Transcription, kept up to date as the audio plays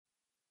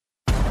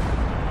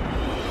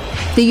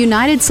The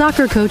United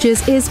Soccer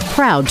Coaches is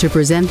proud to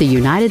present the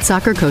United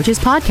Soccer Coaches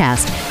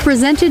podcast,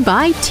 presented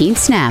by Team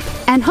Snap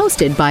and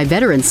hosted by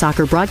veteran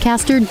soccer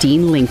broadcaster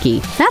Dean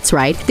Linke. That's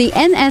right, the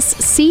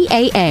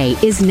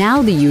NSCAA is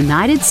now the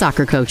United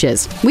Soccer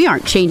Coaches. We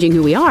aren't changing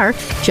who we are,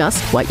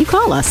 just what you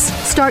call us.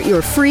 Start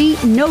your free,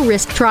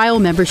 no-risk trial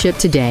membership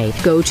today.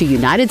 Go to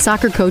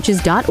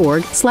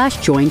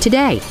unitedsoccercoaches.org/join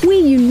today. We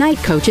unite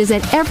coaches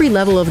at every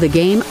level of the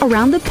game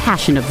around the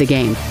passion of the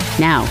game.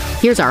 Now,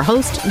 here's our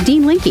host,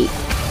 Dean Linke.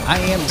 I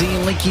am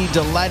Dean Linke,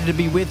 delighted to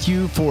be with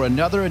you for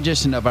another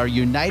edition of our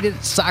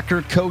United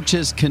Soccer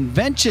Coaches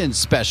Convention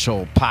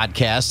special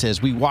podcast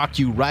as we walk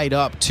you right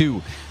up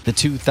to the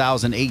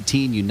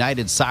 2018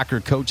 United Soccer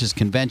Coaches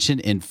Convention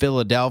in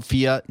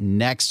Philadelphia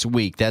next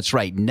week. That's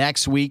right,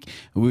 next week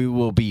we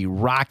will be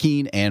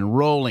rocking and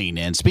rolling.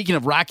 And speaking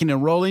of rocking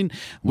and rolling,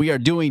 we are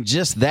doing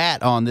just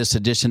that on this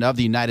edition of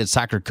the United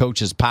Soccer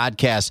Coaches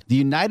podcast. The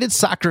United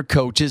Soccer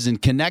Coaches, in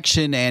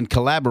connection and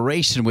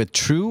collaboration with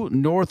True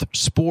North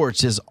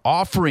Sports, is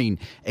offering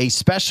a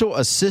special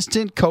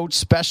assistant coach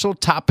special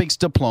topics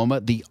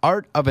diploma, The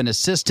Art of an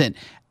Assistant,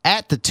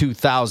 at the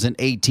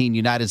 2018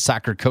 United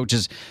Soccer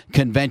Coaches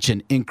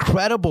Convention.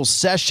 Incredible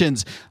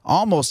sessions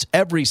almost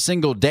every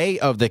single day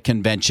of the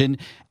convention.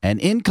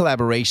 And in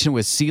collaboration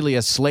with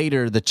Celia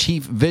Slater, the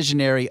chief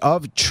visionary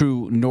of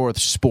True North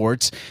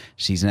Sports,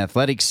 she's an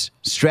athletics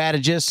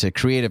strategist, a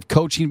creative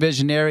coaching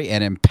visionary,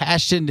 and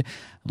impassioned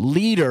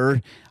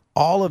leader.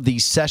 All of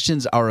these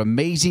sessions are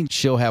amazing.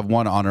 She'll have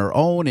one on her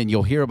own, and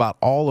you'll hear about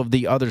all of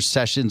the other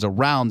sessions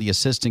around the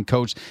Assistant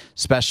Coach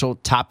Special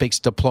Topics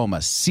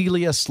Diploma.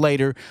 Celia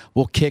Slater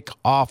will kick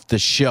off the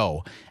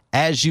show.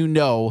 As you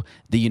know,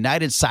 the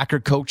United Soccer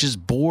Coaches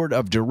Board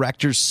of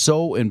Directors,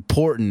 so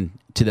important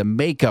to the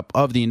makeup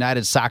of the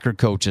United Soccer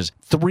Coaches.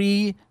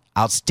 3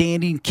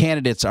 outstanding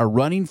candidates are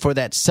running for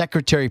that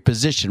secretary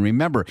position.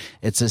 Remember,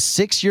 it's a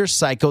 6-year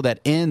cycle that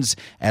ends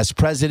as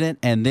president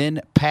and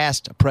then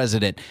past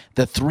president.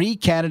 The 3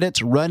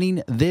 candidates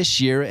running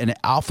this year in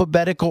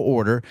alphabetical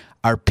order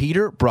are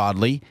Peter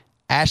Broadley,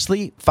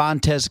 Ashley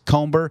Fontes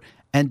Comber,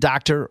 and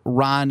Dr.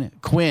 Ron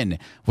Quinn.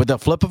 With a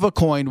flip of a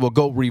coin, we'll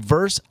go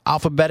reverse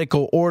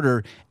alphabetical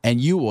order,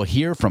 and you will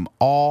hear from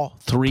all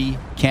 3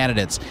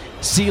 candidates.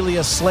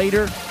 Celia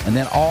Slater, and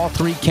then all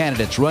 3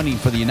 candidates running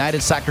for the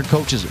United Soccer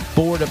Coaches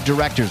Board of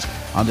Directors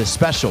on this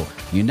special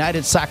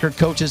United Soccer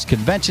Coaches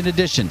Convention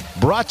edition,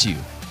 brought to you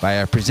by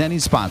our presenting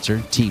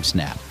sponsor, Team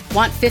Snap.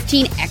 Want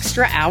 15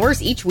 extra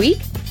hours each week?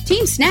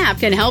 Team Snap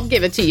can help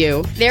give it to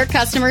you. Their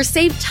customers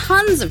save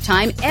tons of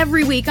time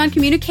every week on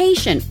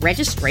communication,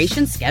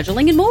 registration,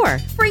 scheduling, and more.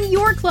 Bring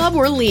your club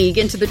or league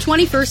into the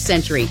 21st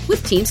century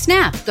with Team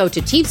Snap. Go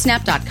to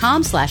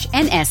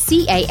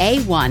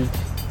teamsnap.com/NSCAA1.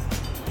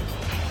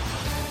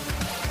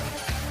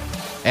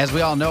 As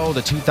we all know,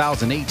 the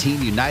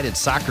 2018 United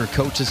Soccer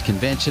Coaches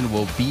Convention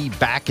will be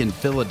back in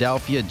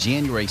Philadelphia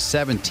January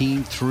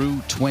 17 through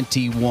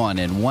 21.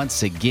 And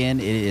once again,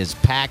 it is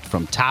packed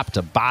from top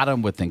to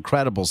bottom with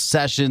incredible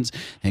sessions,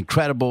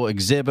 incredible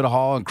exhibit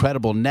hall,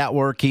 incredible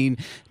networking,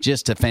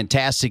 just a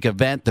fantastic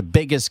event, the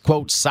biggest,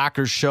 quote,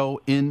 soccer show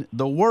in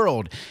the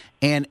world.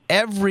 And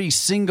every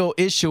single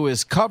issue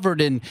is covered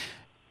in.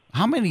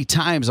 How many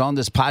times on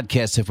this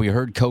podcast have we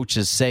heard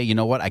coaches say, you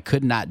know what, I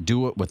could not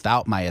do it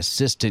without my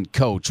assistant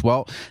coach?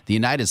 Well, the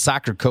United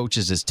Soccer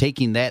Coaches is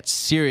taking that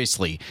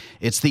seriously.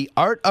 It's the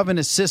art of an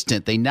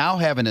assistant. They now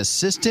have an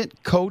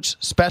assistant coach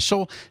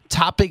special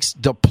topics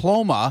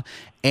diploma,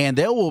 and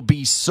there will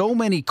be so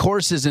many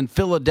courses in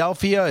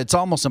Philadelphia, it's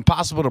almost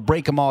impossible to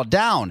break them all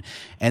down.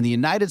 And the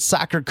United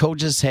Soccer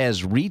Coaches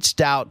has reached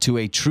out to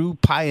a true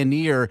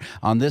pioneer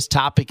on this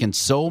topic and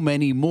so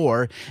many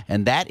more,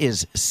 and that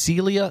is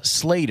Celia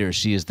Slater.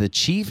 She is the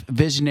chief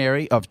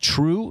visionary of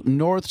True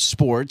North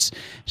Sports.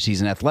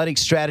 She's an athletic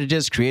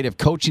strategist, creative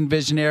coaching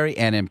visionary,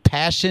 and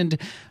impassioned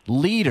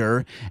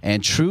leader.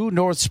 And True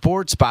North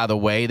Sports, by the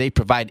way, they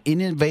provide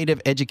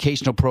innovative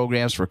educational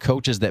programs for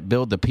coaches that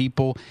build the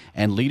people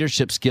and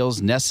leadership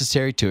skills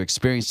necessary to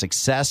experience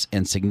success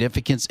and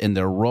significance in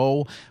their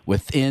role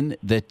within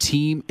the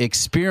team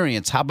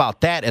experience. How about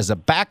that as a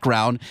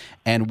background?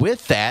 And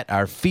with that,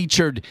 our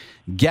featured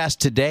guest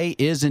today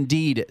is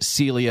indeed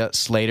Celia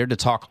Slater to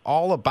talk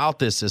all about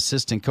this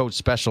assistant coach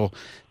special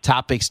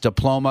topics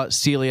diploma.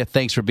 Celia,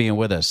 thanks for being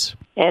with us.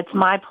 It's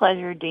my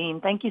pleasure,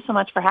 Dean. Thank you so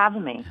much for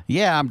having me.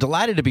 Yeah, I'm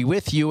delighted to be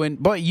with you.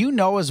 But you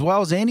know as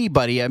well as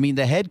anybody, I mean,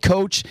 the head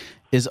coach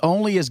is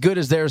only as good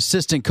as their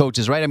assistant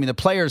coaches, right? I mean, the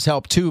players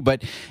help too,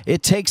 but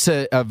it takes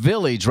a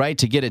village, right,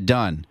 to get it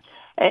done.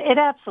 It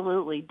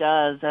absolutely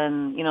does.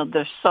 And, you know,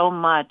 there's so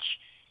much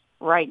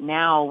right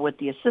now with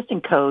the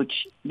assistant coach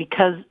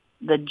because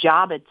the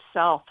job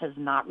itself has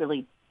not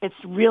really, it's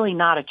really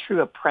not a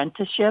true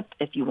apprenticeship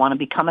if you want to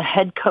become a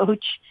head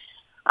coach.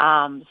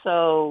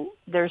 So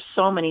there's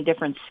so many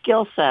different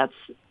skill sets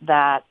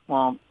that,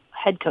 well,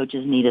 head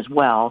coaches need as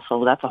well.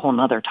 So that's a whole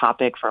nother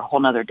topic for a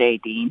whole nother day,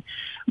 Dean.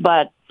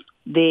 But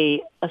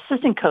the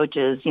assistant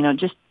coaches, you know,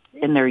 just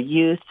in their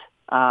youth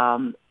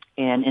and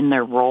in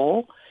their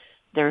role,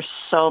 there's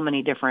so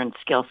many different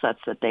skill sets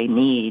that they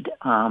need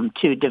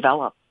to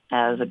develop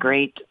as a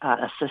great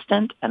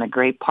assistant and a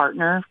great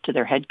partner to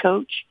their head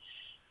coach,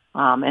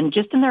 and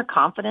just in their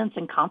confidence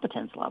and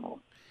competence level.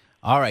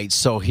 All right,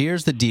 so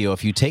here's the deal.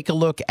 If you take a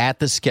look at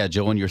the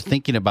schedule and you're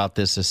thinking about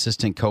this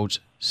assistant coach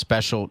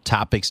special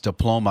topics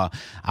diploma,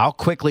 I'll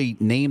quickly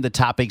name the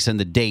topics and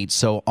the dates.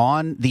 So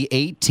on the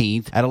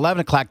 18th at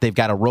 11 o'clock, they've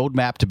got a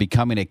roadmap to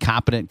becoming a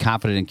competent,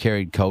 confident, and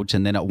caring coach.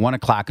 And then at 1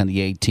 o'clock on the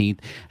 18th,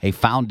 a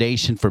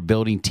foundation for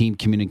building team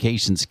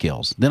communication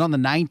skills. Then on the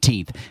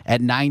 19th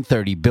at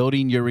 9:30,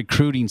 building your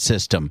recruiting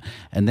system.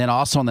 And then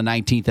also on the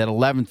 19th at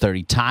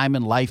 11:30, time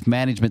and life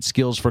management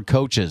skills for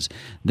coaches.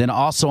 Then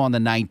also on the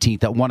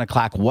 19th at 1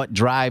 o'clock, what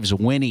drives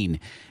winning.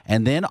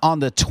 And then on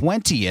the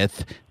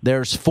 20th,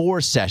 there's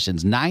 4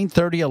 sessions,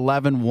 9:30,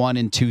 11, 1,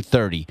 and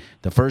 2:30.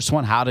 The first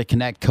one, how to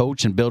connect,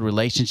 coach, and build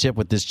relationship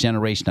with this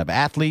generation of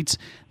athletes.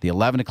 The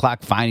 11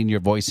 o'clock, finding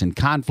your voice in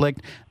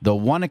conflict. The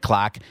 1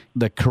 o'clock,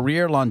 the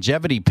career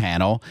longevity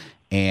panel.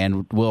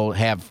 And we'll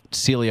have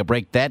Celia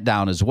break that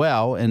down as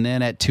well. And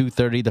then at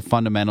 2:30, the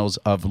fundamentals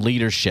of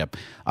leadership.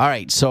 All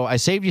right, so I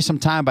saved you some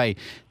time by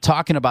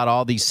talking about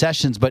all these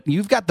sessions, but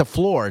you've got the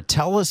floor.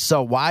 Tell us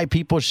why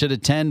people should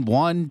attend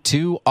 1,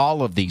 2,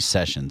 all of these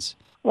sessions.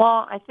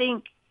 Well, I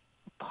think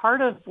part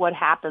of what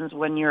happens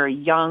when you're a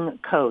young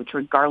coach,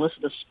 regardless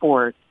of the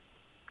sport,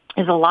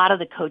 is a lot of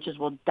the coaches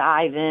will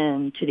dive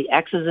into the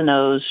X's and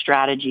O's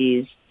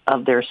strategies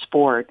of their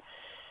sport,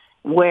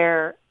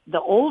 where the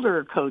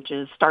older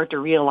coaches start to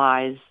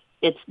realize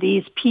it's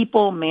these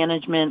people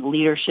management,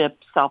 leadership,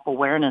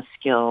 self-awareness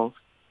skills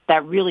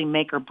that really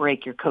make or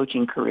break your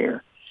coaching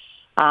career.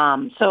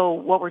 So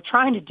what we're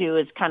trying to do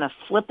is kind of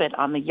flip it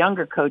on the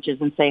younger coaches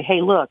and say,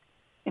 hey, look,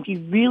 if you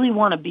really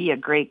want to be a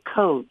great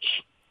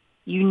coach,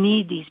 you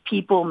need these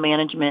people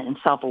management and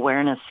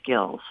self-awareness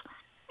skills.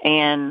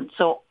 And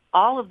so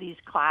all of these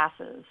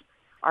classes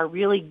are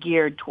really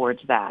geared towards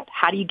that.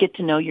 How do you get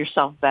to know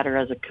yourself better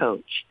as a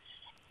coach?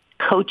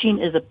 Coaching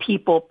is a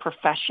people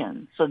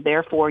profession, so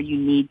therefore you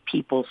need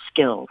people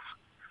skills.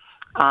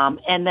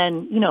 And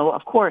then,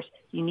 of course,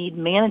 you need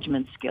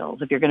management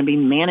skills if you're going to be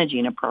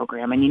managing a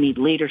program, and you need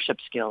leadership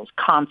skills,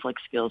 conflict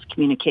skills,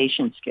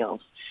 communication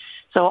skills.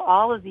 So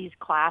all of these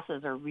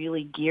classes are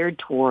really geared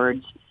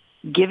towards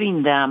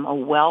giving them a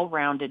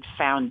well-rounded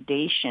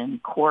foundation,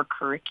 core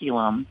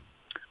curriculum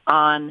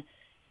on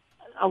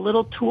a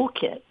little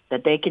toolkit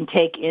that they can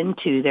take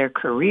into their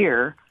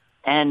career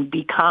and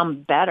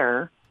become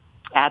better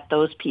at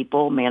those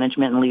people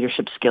management and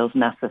leadership skills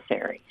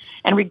necessary.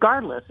 And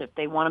regardless, if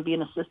they want to be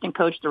an assistant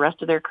coach the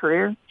rest of their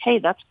career, hey,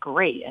 that's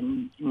great.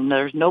 And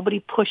there's nobody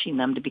pushing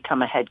them to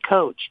become a head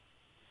coach.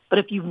 But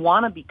if you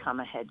want to become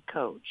a head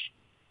coach,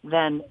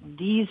 then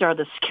these are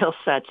the skill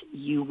sets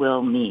you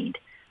will need.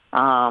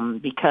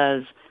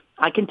 Because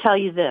I can tell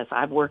you this,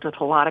 I've worked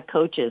with a lot of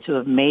coaches who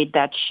have made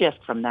that shift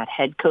from that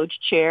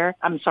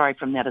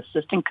from that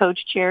assistant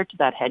coach chair to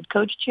that head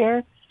coach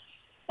chair,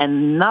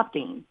 and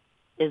nothing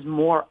is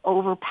more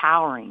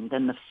overpowering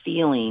than the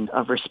feeling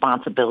of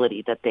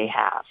responsibility that they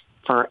have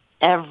for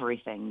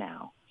everything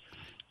now.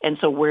 And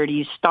so where do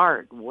you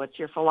start? What's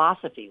your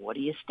philosophy? What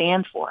do you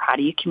stand for? How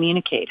do you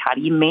communicate? How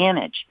do you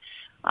manage?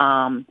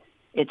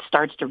 It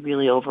starts to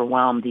really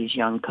overwhelm these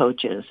young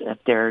coaches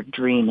if their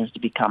dream is to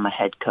become a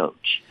head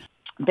coach.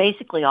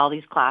 Basically, all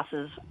these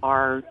classes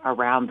are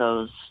around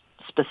those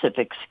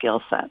specific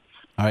skill sets.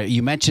 All right,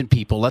 you mentioned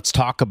people. Let's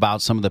talk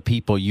about some of the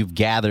people you've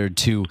gathered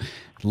to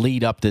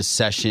lead up this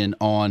session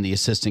on the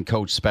Assistant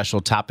Coach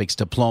Special Topics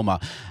Diploma.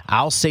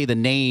 I'll say the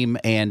name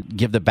and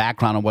give the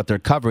background on what they're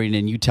covering,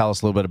 and you tell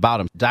us a little bit about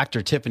them.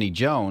 Dr. Tiffany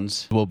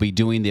Jones will be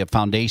doing the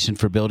Foundation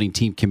for Building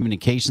Team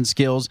Communication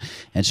Skills,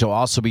 and she'll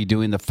also be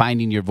doing the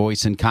Finding Your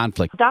Voice in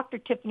Conflict. Dr.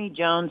 Tiffany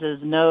Jones is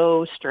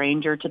no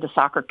stranger to the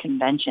soccer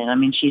convention. I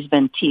mean, she's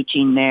been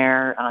teaching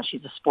there.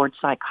 She's a sports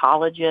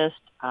psychologist.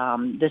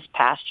 This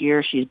past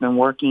year, she's been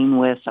working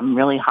with some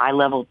really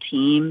high-level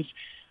teams.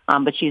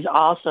 But she's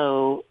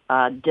also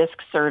DISC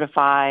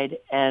certified,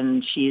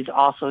 and she's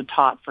also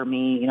taught for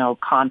me,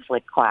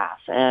 conflict class.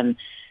 And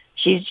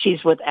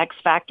she's with X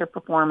Factor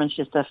Performance,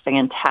 just a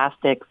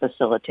fantastic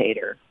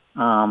facilitator.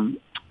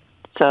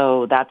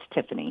 So that's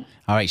Tiffany.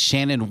 All right,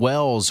 Shannon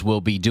Wells will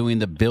be doing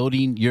the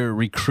Building Your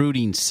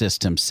Recruiting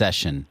System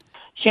session.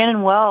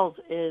 Shannon Wells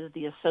is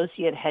the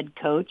associate head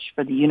coach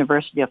for the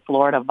University of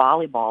Florida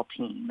volleyball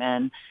team,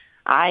 and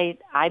I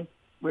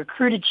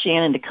recruited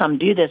Shannon to come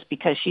do this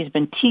because she's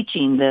been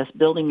teaching this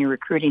Building Your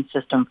Recruiting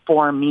System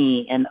for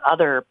me and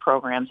other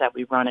programs that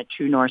we run at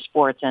True North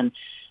Sports. And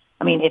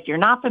I mean, if you're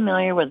not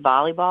familiar with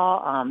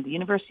volleyball, the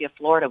University of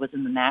Florida was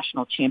in the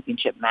national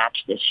championship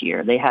match this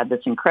year. They had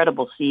this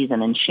incredible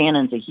season, and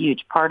Shannon's a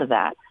huge part of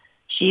that.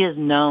 She is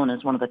known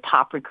as one of the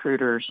top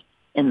recruiters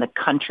in the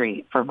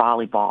country for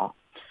volleyball.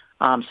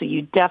 So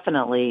you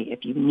definitely,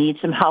 if you need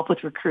some help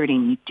with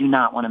recruiting, you do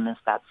not want to miss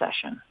that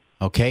session.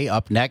 Okay,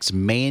 up next,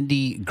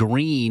 Mandy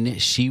Green.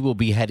 She will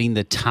be heading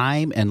the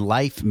Time and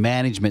Life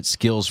Management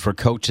Skills for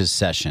Coaches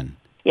session.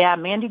 Yeah,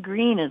 Mandy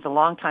Green is a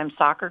longtime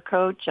soccer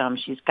coach.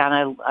 She's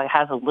kind of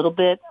has a little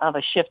bit of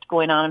a shift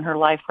going on in her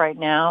life right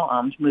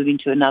now, moving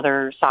to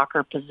another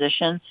soccer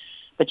position.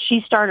 But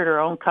she started her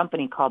own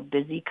company called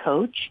Busy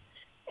Coach,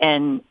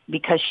 and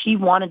because she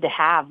wanted to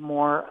have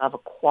more of a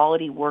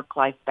quality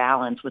work-life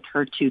balance with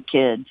her two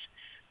kids,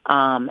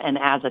 and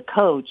as a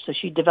coach, so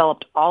she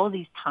developed all of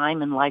these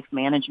time and life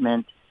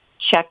management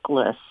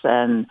checklists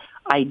and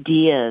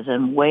ideas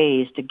and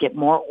ways to get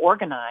more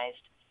organized,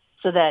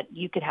 so that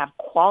you could have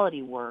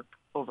quality work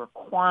over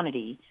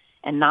quantity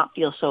and not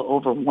feel so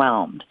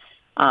overwhelmed.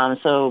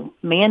 So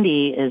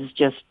Mandy is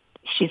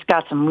she's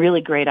got some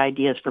really great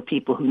ideas for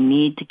people who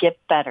need to get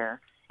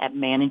better at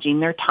managing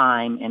their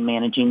time and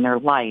managing their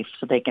life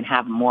so they can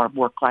have more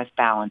work-life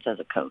balance as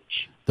a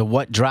coach. The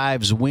What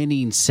Drives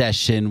Winning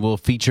session will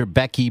feature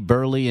Becky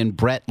Burley and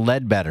Brett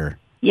Ledbetter.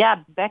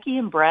 Yeah, Becky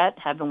and Brett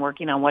have been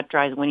working on What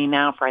Drives Winning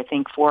now for, I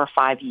think, 4 or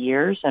 5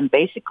 years. And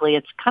basically,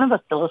 it's kind of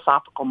a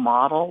philosophical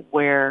model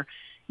where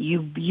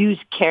you use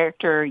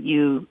character.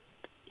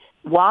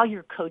 While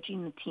you're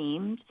coaching the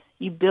teams,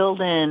 you build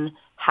in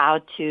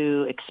how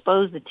to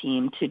expose the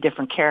team to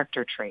different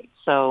character traits.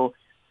 So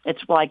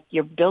it's like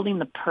you're building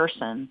the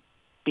person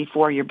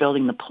before you're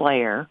building the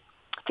player,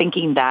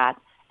 thinking that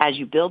as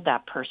you build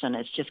that person,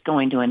 it's just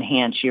going to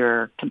enhance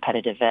your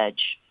competitive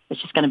edge. It's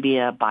just going to be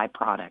a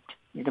byproduct.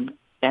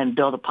 And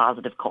build a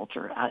positive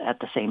culture at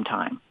the same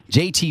time.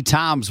 JT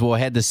Toms will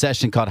head the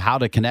session called How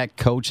to Connect,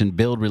 Coach, and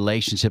Build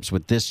Relationships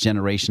with This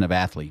Generation of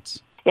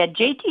Athletes. Yeah,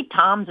 JT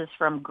Toms is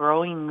from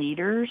Growing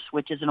Leaders,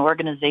 which is an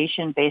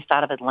organization based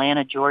out of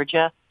Atlanta,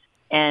 Georgia.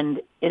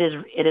 And it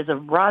is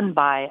run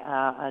by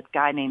a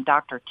guy named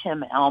Dr.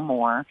 Tim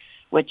Elmore,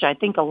 which I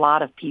think a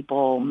lot of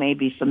people may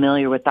be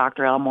familiar with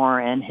Dr. Elmore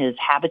and his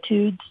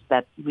habitudes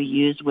that we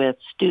use with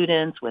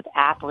students, with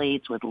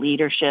athletes, with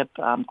leadership,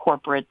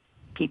 corporate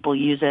people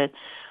use it.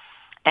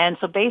 And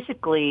so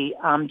basically,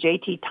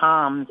 JT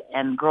Toms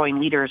and Growing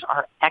Leaders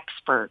are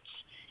experts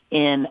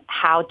in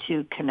how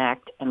to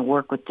connect and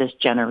work with this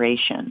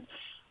generation.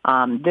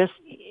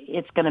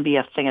 It's going to be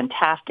a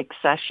fantastic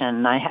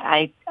session.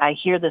 I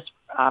hear this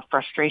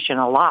frustration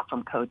a lot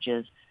from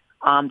coaches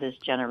on this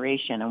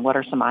generation, and what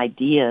are some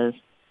ideas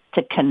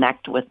to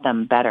connect with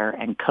them better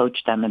and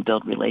coach them and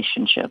build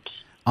relationships.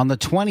 On the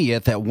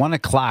 20th at 1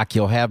 o'clock,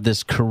 you'll have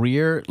this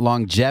career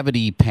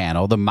longevity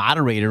panel. The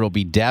moderator will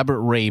be Deb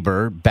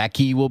Raber.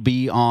 Becky will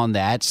be on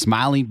that.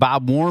 Smiling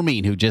Bob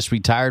Warming, who just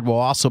retired, will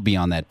also be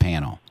on that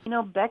panel.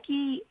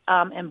 Becky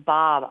and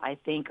Bob, I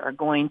think, are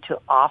going to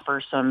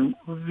offer some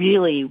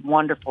really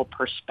wonderful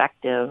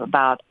perspective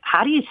about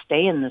how do you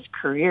stay in this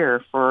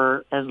career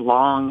for as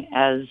long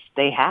as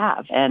they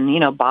have.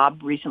 And,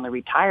 Bob recently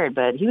retired,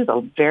 but he was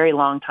a very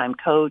long-time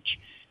coach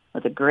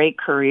with a great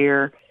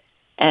career.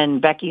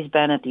 And Becky's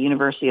been at the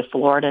University of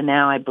Florida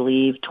now, I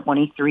believe,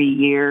 23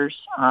 years,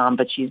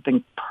 but she's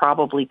been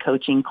probably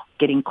coaching,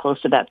 getting close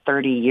to that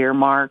 30-year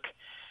mark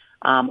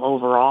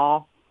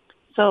overall.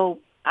 So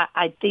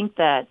I think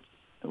that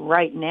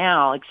right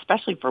now,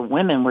 especially for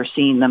women, we're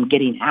seeing them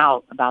getting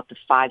out about the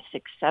 5,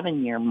 6,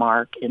 7-year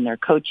mark in their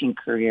coaching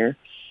career.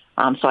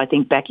 So I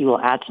think Becky will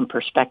add some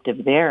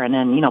perspective there. And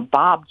then,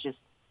 Bob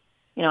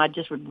I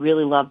just would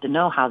really love to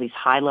know how these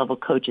high-level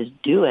coaches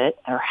do it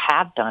or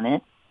have done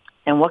it.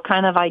 And what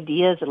kind of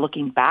ideas,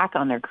 looking back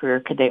on their career,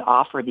 could they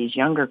offer these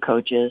younger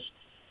coaches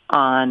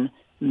on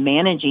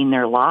managing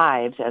their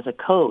lives as a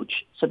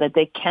coach so that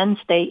they can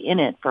stay in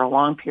it for a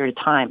long period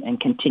of time and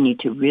continue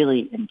to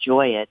really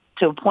enjoy it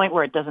to a point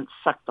where it doesn't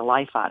suck the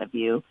life out of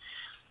you.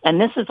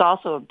 And this is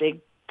also a big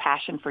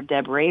passion for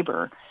Deb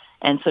Raber.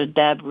 And so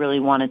Deb really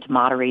wanted to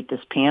moderate this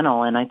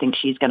panel, and I think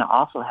she's going to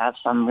also have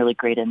some really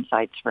great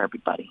insights for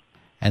everybody.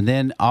 And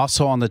then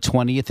also on the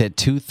 20th at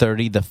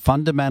 2:30, the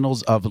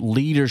Fundamentals of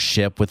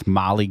Leadership with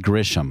Molly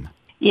Grisham.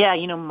 Yeah,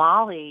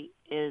 Molly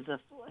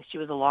she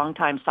was a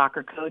longtime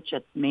soccer coach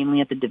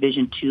mainly at the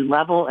Division II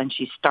level, and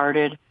she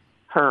started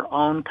her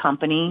own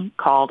company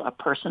called A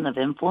Person of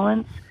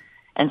Influence.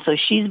 And so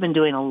she's been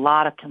doing a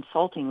lot of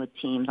consulting with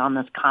teams on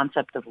this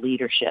concept of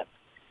leadership.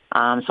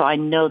 So I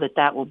know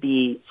that will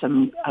be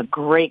a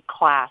great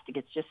class to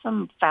get just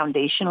some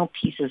foundational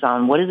pieces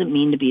on what does it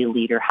mean to be a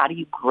leader? How do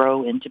you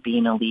grow into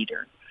being a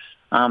leader?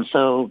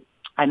 So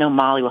I know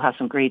Molly will have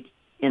some great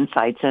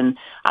insights. And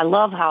I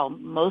love how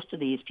most of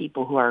these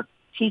people who are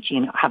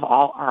teaching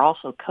are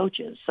also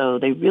coaches. So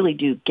they really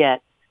do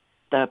get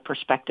the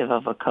perspective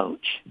of a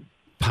coach.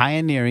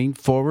 Pioneering,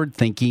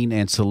 forward-thinking,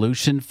 and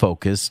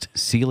solution-focused,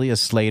 Celia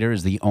Slater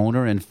is the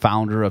owner and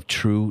founder of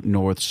True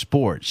North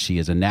Sports. She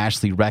is a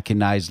nationally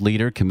recognized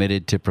leader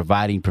committed to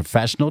providing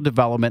professional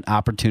development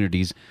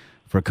opportunities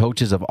for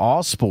coaches of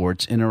all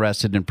sports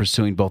interested in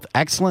pursuing both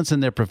excellence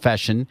in their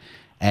profession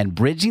and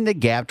bridging the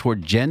gap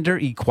toward gender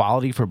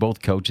equality for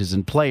both coaches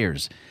and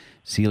players.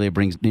 Celia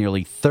brings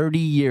nearly 30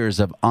 years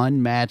of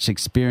unmatched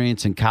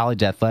experience in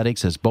college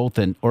athletics as both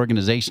an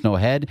organizational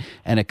head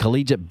and a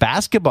collegiate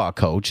basketball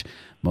coach,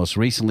 most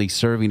recently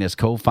serving as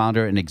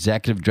co-founder and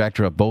executive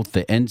director of both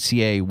the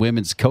NCAA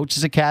Women's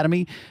Coaches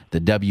Academy, the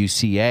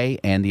WCA,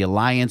 and the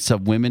Alliance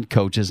of Women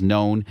Coaches,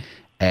 known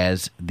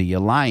as the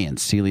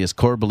Alliance. Celia's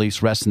core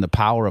beliefs rest in the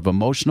power of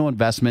emotional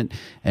investment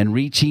and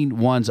reaching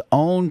one's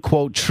own,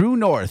 quote, true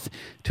north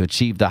to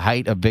achieve the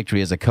height of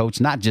victory as a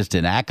coach, not just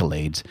in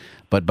accolades,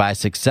 but by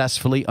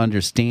successfully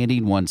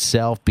understanding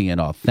oneself, being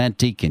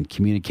authentic, and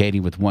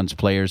communicating with one's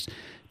players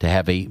to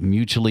have a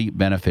mutually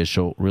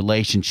beneficial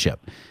relationship.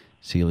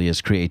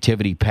 Celia's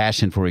creativity,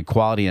 passion for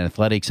equality in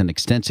athletics, and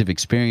extensive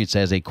experience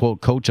as a,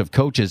 quote, coach of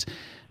coaches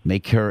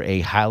make her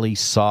a highly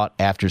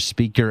sought-after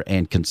speaker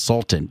and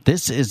consultant.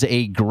 This is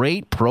a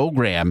great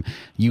program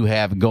you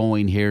have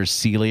going here,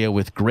 Celia,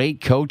 with great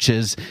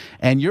coaches.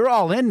 And you're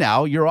all in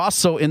now. You're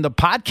also in the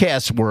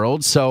podcast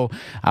world. So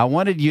I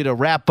wanted you to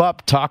wrap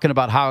up talking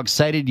about how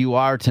excited you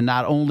are to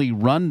not only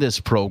run this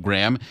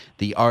program,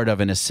 The Art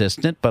of an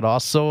Assistant, but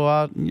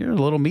also you're a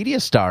little media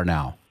star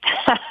now.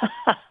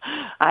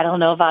 I don't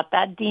know about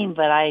that, Dean,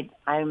 but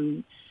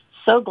I'm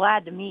so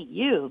glad to meet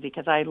you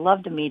because I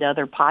love to meet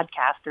other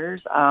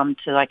podcasters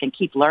so I can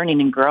keep learning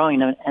and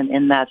growing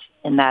in that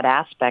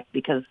aspect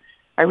because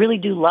I really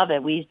do love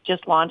it. We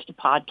just launched a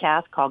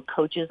podcast called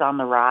Coaches on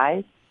the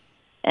Rise,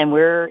 and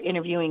we're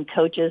interviewing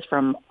coaches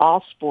from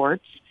all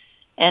sports,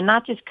 and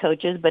not just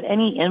coaches, but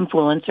any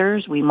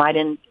influencers. We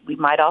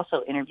might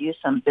also interview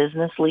some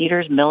business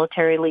leaders,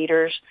 military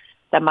leaders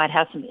that might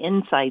have some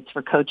insights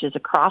for coaches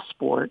across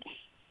sport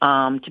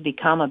to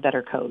become a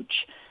better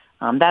coach.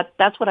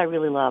 That's what I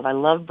really love. I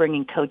love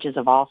bringing coaches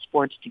of all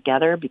sports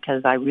together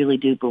because I really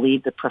do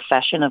believe the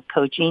profession of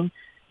coaching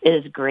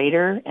is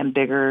greater and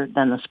bigger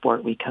than the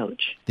sport we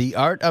coach. The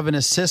Art of an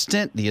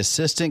Assistant, the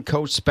Assistant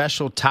Coach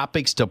Special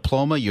Topics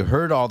Diploma. You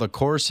heard all the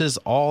courses,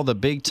 all the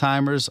big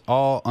timers,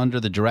 all under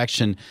the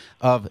direction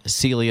of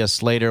Celia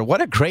Slater.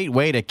 What a great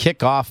way to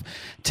kick off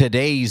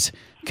today's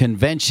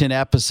convention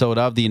episode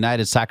of the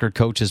United Soccer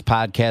Coaches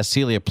Podcast.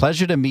 Celia,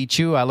 pleasure to meet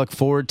you. I look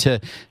forward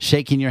to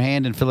shaking your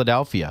hand in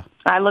Philadelphia.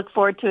 I look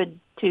forward to it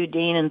too,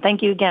 Dean, and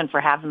thank you again for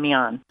having me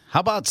on. How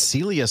about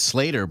Celia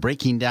Slater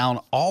breaking down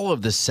all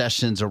of the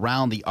sessions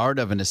around the Art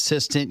of an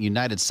Assistant,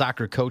 United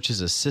Soccer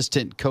Coaches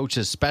Assistant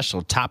Coaches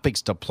Special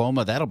Topics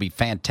Diploma? That'll be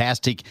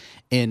fantastic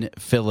in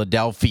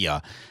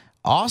Philadelphia.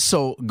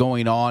 Also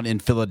going on in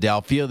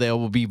Philadelphia, they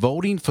will be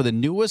voting for the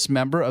newest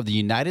member of the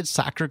United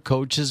Soccer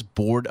Coaches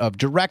Board of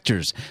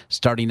Directors.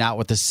 Starting out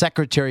with the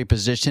secretary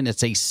position,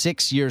 it's a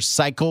 6-year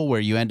cycle where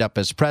you end up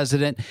as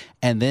president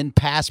and then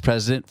past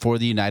president for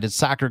the United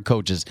Soccer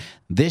Coaches.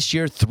 This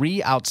year,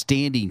 3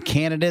 outstanding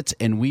candidates,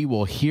 and we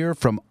will hear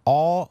from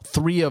all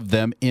 3 of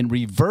them in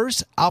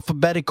reverse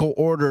alphabetical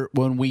order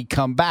when we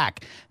come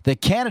back. The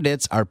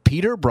candidates are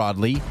Peter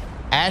Broadley,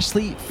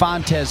 Ashley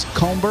Fontes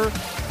Comber,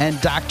 and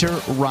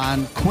Dr.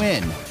 Ron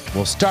Quinn.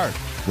 We'll start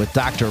with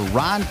Dr.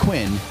 Ron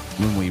Quinn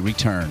when we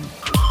return.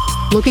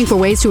 Looking for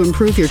ways to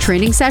improve your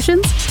training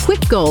sessions?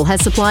 Quick Goal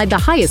has supplied the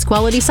highest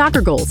quality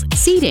soccer goals,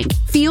 seating,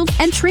 field,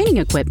 and training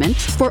equipment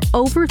for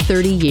over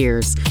 30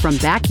 years. From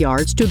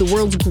backyards to the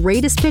world's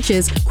greatest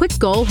pitches, Quick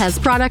Goal has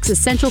products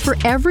essential for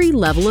every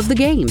level of the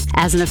game.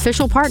 As an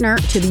official partner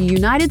to the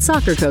United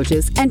Soccer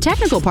Coaches and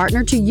technical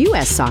partner to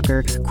U.S.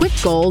 Soccer, Quick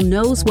Goal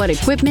knows what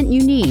equipment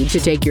you need to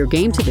take your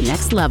game to the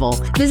next level.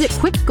 Visit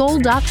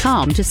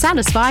quickgoal.com to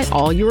satisfy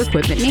all your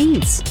equipment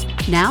needs.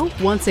 Now,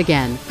 once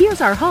again,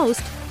 here's our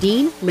host,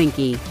 Dean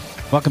Linke.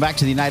 Welcome back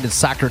to the United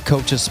Soccer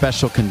Coaches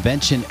Special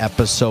Convention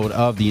episode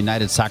of the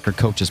United Soccer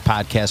Coaches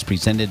Podcast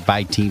presented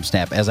by Team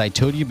Snap. As I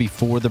told you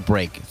before the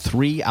break,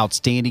 3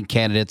 outstanding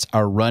candidates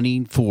are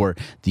running for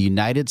the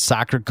United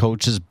Soccer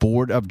Coaches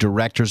Board of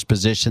Directors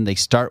position. They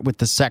start with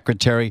the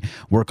secretary,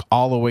 work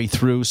all the way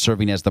through,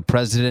 serving as the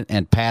president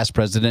and past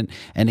president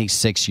in a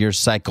 6-year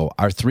cycle.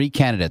 Our 3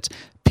 candidates,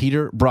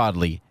 Peter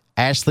Broadley,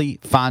 Ashley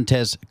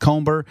Fontes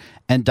Comber,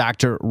 and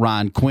Dr.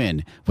 Ron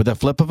Quinn. With a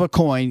flip of a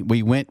coin,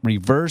 we went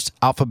reverse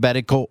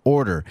alphabetical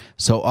order.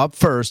 So up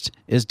first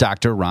is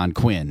Dr. Ron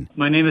Quinn.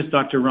 My name is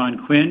Dr.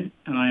 Ron Quinn,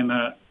 and I am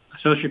an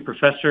associate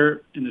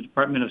professor in the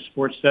Department of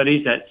Sports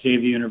Studies at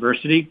Xavier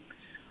University.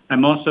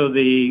 I'm also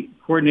the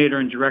coordinator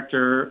and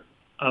director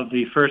of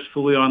the first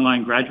fully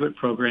online graduate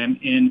program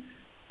in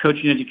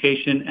coaching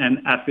education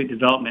and athlete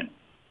development.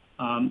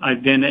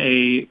 I've been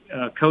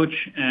a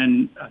coach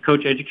and a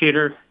coach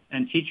educator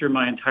and teacher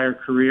my entire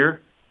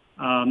career,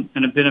 and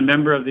have been a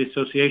member of the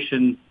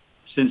association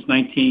since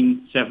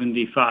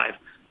 1975.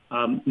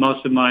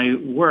 Most of my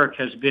work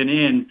has been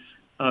in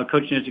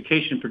coaching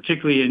education,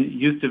 particularly in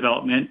youth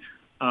development,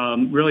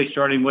 really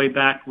starting way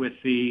back with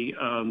the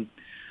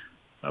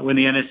when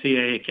the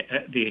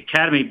NSCA, the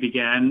academy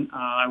began.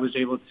 I was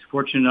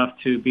fortunate enough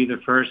to be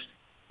the first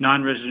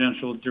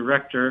non-residential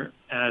director,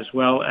 as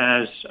well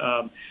as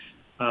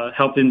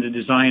helped in the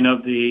design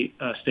of the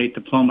state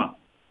diploma.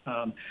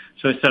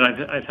 So I said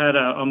I've had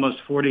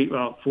almost 40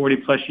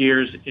 plus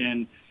years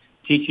in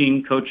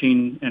teaching,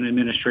 coaching, and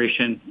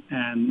administration,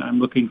 and I'm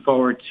looking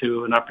forward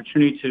to an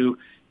opportunity to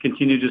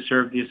continue to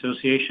serve the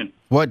association.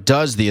 What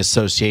does the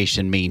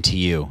association mean to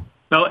you?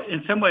 Well,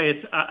 in some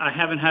ways, I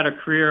haven't had a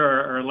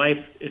career or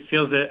life, it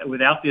feels, that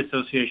without the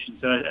association.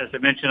 So as I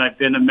mentioned, I've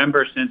been a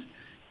member since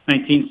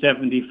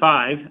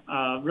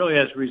 1975, really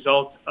as a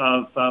result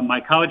of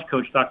my college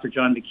coach, Dr.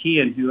 John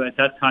McKeon, who at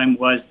that time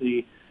was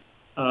the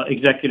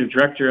executive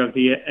director of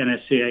the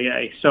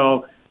NSCAA.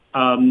 So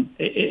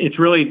it's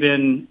really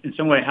been, in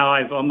some way, how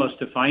I've almost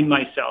defined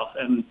myself,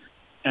 and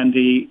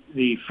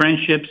the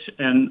friendships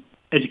and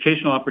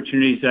educational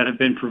opportunities that have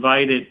been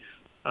provided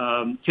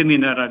to me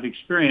and that I've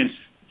experienced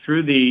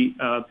through the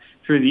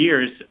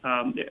years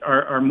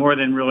are more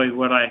than really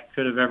what I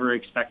could have ever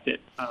expected.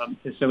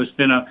 So it's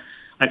been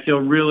I feel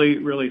really,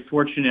 really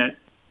fortunate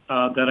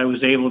that I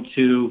was able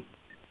to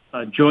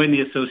join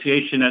the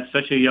association at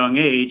such a young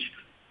age,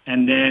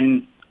 and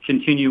then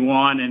continue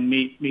on and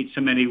meet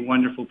so many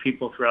wonderful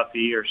people throughout the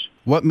years.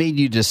 What made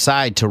you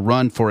decide to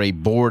run for a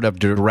board of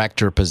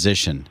director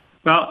position?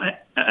 Well,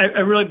 I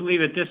really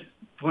believe at this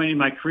point in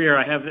my career,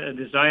 I have a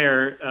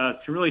desire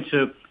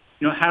to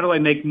how do I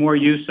make more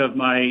use of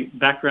my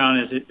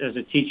background as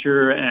a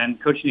teacher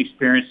and coaching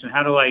experience, and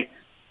how do I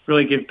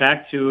really give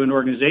back to an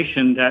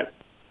organization that,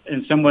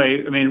 in some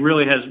way,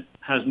 really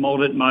has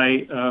molded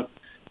my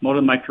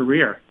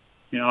career.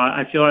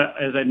 I feel,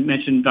 as I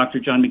mentioned, Dr.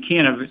 John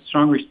McKeon, I have a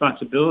strong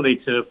responsibility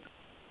to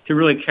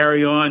really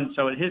carry on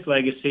some of his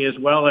legacy, as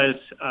well as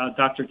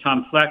Dr.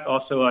 Tom Fleck,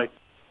 also a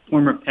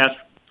former past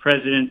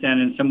president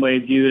and in some way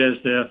viewed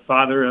as the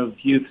father of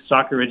youth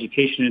soccer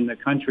education in the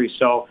country.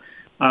 So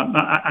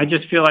I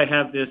just feel I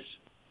have this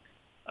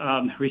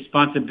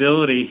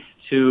responsibility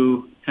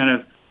to kind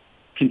of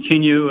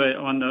continue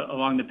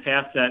along the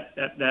path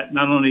that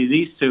not only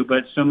these two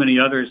but so many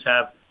others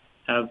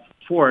have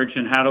forged,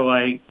 and how do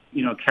I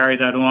carry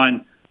that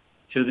on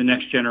to the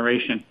next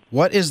generation.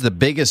 What is the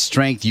biggest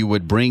strength you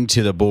would bring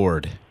to the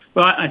board?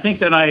 Well, I think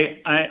that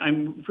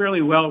I'm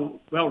fairly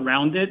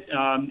well-rounded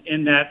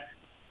in that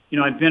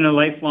I've been a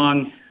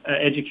lifelong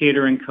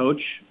educator and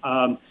coach.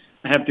 I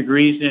have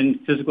degrees in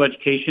physical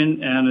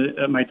education,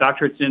 and my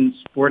doctorate's in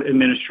sport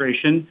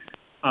administration.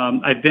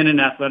 I've been an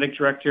athletic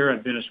director.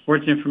 I've been a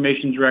sports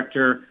information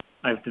director.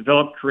 I've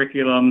developed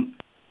curriculum.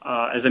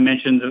 As I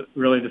mentioned,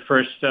 the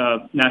first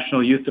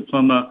national youth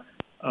diploma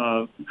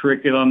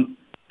curriculum.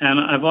 And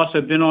I've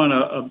also been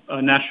on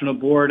a national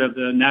board of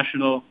the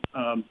National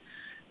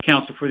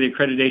Council for the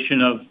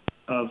Accreditation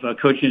of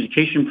Coaching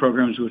Education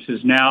Programs, which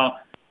is now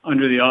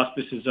under the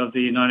auspices of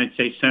the United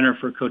States Center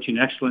for Coaching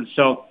Excellence.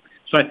 So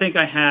I think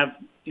I have,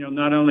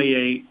 not only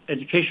a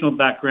educational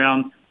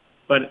background,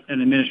 but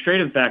an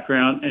administrative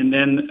background, and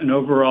then an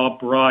overall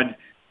broad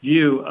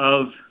view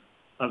of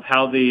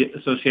how the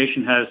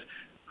association has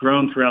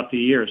grown throughout the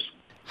years.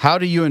 How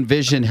do you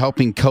envision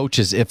helping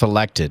coaches if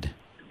elected?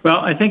 Well,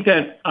 I think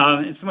that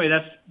in some way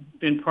that's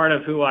been part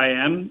of who I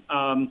am.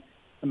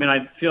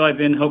 I feel I've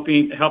been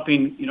helping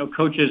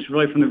coaches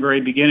really from the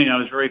very beginning. I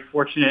was very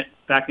fortunate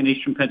back in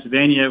Eastern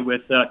Pennsylvania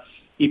with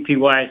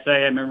EPYSA. I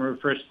remember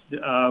first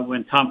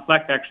when Tom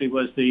Fleck actually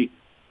was the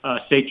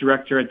state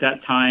director at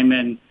that time,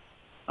 and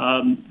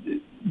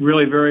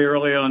really very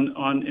early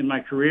on in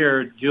my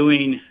career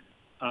doing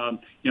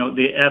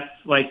the F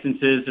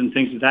licenses and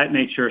things of that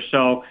nature.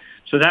 So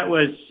that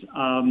was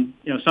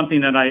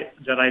something that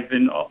I've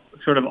been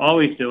sort of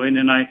always doing,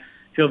 and I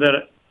feel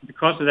that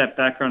because of that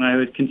background, I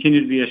would continue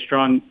to be a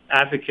strong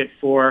advocate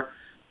for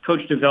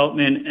coach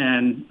development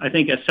and I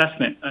think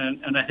assessment.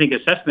 And I think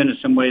assessment in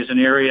some ways an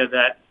area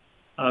that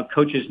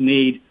coaches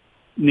need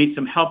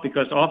some help,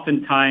 because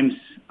oftentimes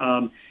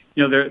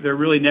they're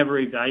really never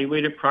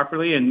evaluated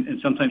properly, and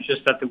sometimes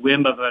just at the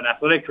whim of an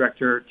athletic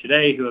director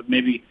today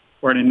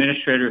or an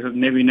administrator who have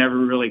maybe never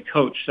really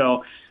coached.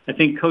 So I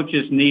think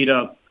coaches need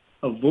a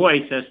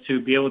voice as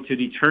to be able to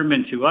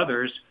determine to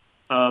others,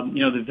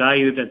 the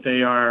value that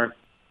they are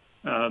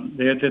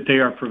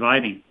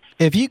providing.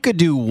 If you could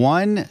do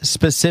one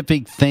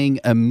specific thing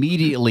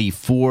immediately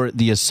for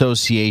the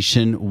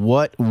association,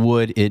 what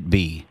would it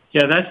be?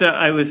 Yeah,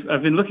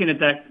 I've been looking at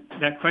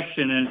that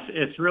question, and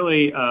it's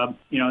really,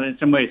 in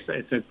some ways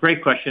it's a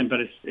great question, but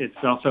it's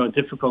also a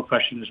difficult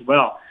question as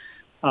well.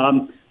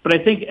 But I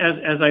think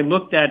as I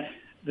looked at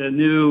the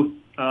new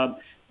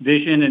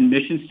vision and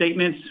mission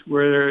statements,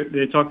 where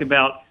they talk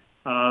about,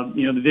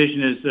 the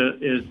vision is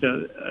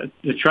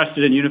the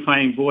trusted and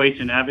unifying voice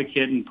and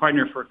advocate and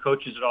partner for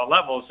coaches at all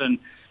levels, and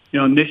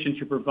a mission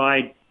to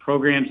provide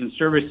programs and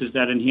services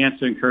that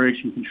enhance,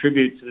 encourage, and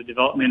contribute to the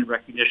development and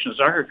recognition of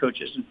soccer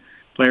coaches and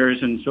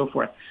players and so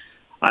forth.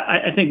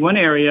 I think one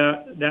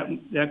area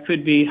that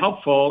could be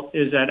helpful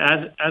is that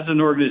as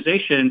an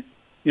organization,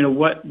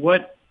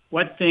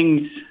 what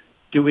things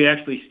do we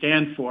actually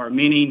stand for?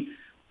 Meaning,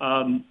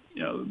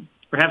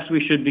 perhaps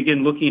we should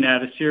begin looking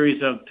at a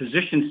series of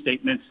position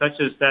statements, such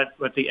as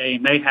what the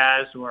AMA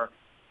has, or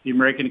the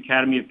American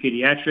Academy of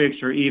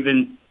Pediatrics, or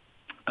even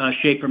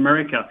Shape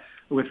America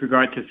with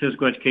regard to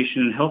physical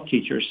education and health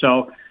teachers.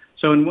 So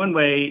in one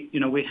way,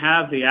 we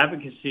have the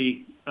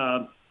advocacy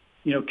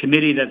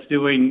committee that's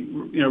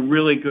doing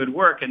really good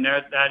work, and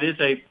that is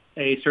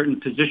a certain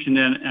position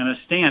and a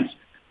stance.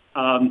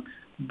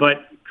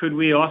 But could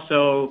we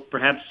also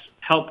perhaps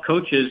help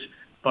coaches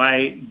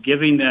by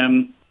giving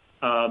them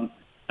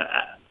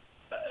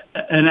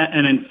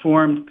an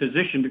informed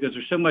position, because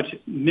there's so much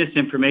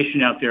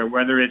misinformation out there,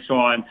 whether it's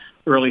on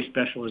early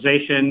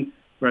specialization,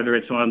 whether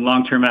it's on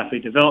long-term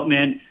athlete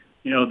development,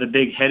 the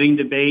big heading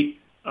debate,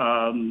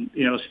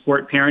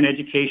 sport parent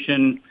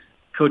education,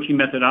 coaching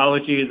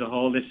methodology, the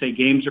whole, let's say,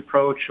 games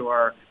approach,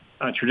 or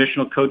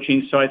traditional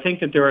coaching. So I think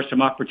that there are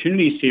some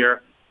opportunities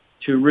here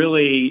to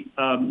really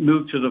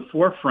move to the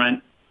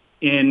forefront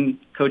in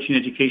coaching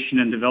education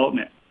and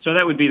development. So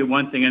that would be the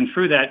one thing. And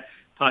through that,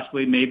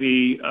 possibly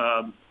maybe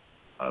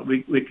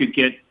we could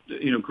get,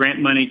 grant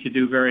money to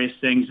do various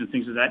things and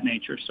things of that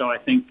nature. So I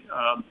think,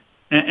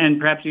 and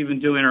perhaps even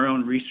doing our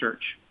own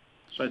research.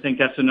 So I think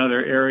that's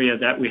another area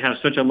that we have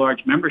such a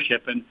large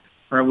membership, and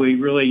are we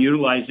really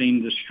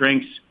utilizing the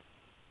strengths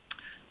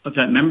of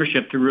that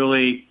membership to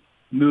really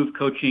move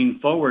coaching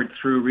forward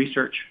through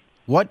research?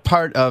 What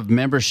part of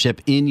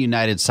membership in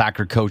United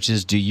Soccer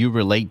Coaches do you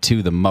relate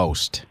to the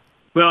most?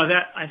 Well,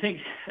 I think,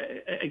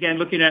 again,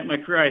 looking at my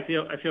career, I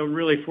feel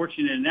really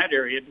fortunate in that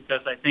area,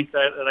 because I think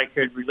that I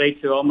could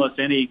relate to almost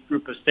any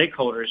group of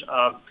stakeholders.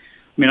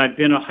 I've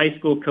been a high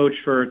school coach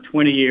for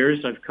 20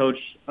 years. I've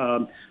coached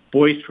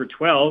boys for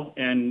 12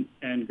 and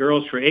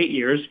girls for 8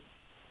 years.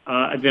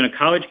 I've been a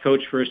college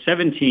coach for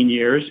 17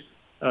 years,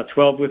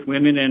 12 with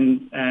women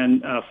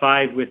and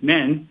 5 with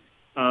men.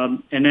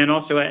 And then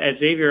also at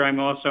Xavier, I'm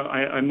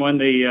on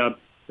the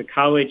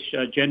college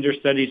Gender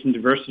Studies and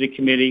Diversity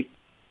Committee.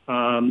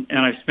 And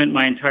I've spent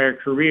my entire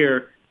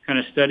career kind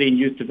of studying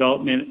youth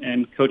development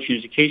and coaching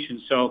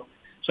education. So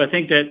I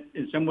think that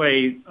in some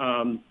way,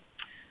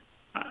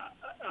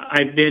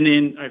 I've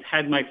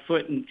had my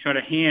foot and tried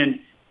to hand,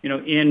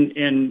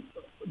 in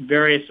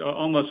various,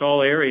 almost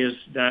all areas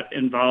that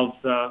involve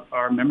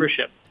our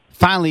membership.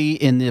 Finally,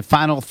 in the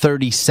final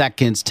 30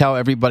 seconds, tell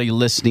everybody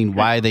listening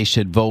why they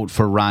should vote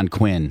for Ron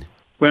Quinn.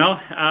 Well,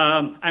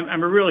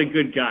 I'm a really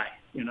good guy.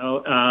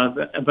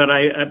 But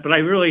I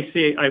really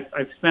see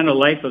I've spent a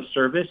life of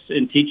service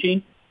in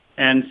teaching,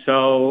 and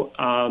so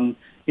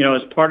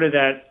as part of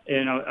that,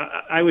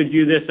 I would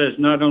view this as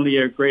not only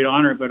a great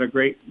honor but a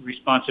great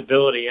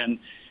responsibility, and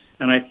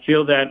I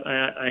feel that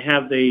I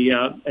have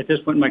at this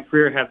point in my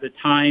career, have the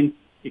time,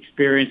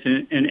 experience,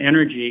 and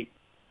energy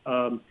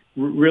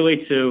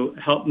really to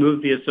help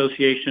move the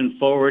association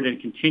forward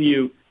and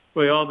continue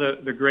really all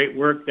the great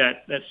work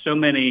that so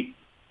many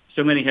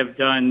have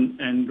done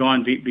and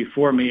gone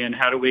before me, and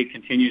how do we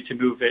continue to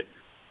move it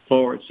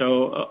forward.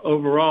 So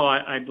overall,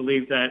 I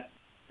believe that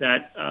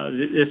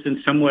this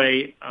in some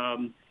way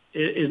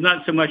is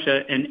not so much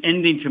an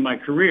ending to my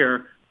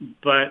career,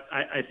 but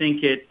I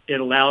think it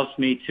allows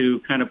me to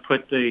kind of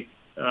put the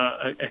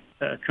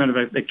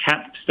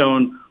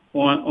capstone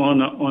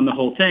on the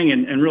whole thing,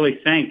 and really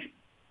thank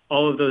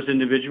all of those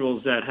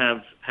individuals that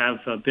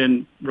have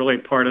been really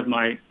part of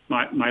my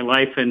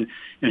life, and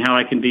how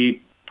I can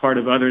be part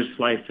of others'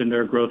 life and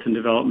their growth and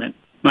development.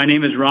 My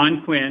name is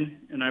Ron Quinn,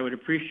 and I would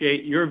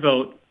appreciate your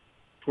vote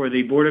for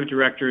the Board of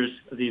Directors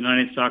of the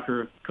United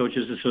Soccer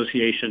Coaches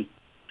Association.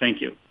 Thank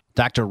you.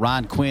 Dr.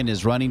 Ron Quinn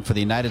is running for the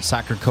United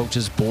Soccer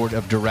Coaches Board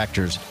of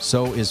Directors.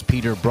 So is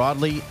Peter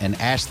Broadley and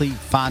Ashley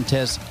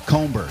Fontes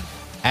Comber.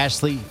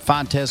 Ashley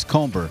Fontes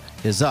Comber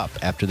is up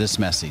after this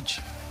message.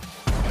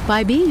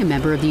 By being a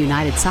member of the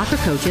United Soccer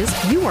Coaches,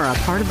 you are a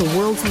part of the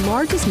world's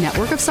largest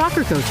network of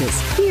soccer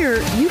coaches.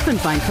 Here, you can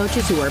find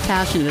coaches who are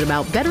passionate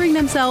about bettering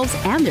themselves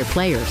and their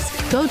players.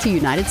 Go to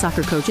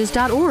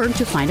unitedsoccercoaches.org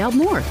to find out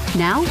more.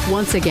 Now,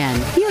 once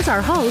again, here's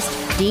our host,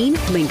 Dean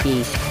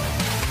Linke.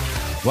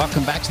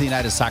 Welcome back to the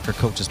United Soccer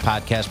Coaches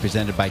Podcast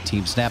presented by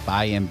Team Snap.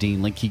 I am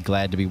Dean Linke,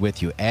 glad to be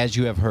with you. As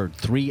you have heard,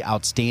 3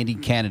 outstanding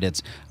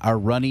candidates are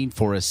running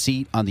for a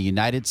seat on the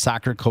United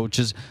Soccer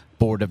Coaches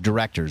Board of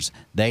Directors.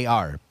 They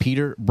are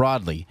Peter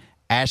Broadley,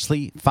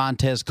 Ashley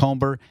Fontes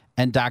Comber,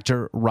 and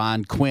Dr.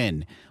 Ron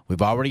Quinn.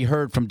 We've already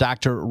heard from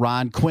Dr.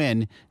 Ron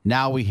Quinn.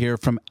 Now we hear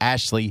from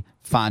Ashley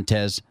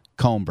Fontes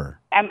Comber.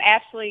 I'm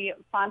Ashley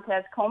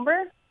Fontes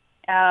Comber.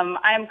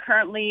 I'm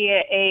currently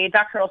a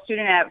doctoral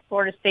student at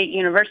Florida State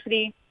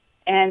University,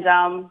 and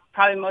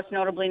probably most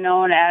notably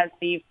known as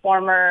the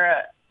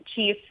former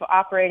Chief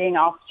Operating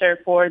Officer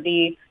for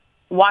the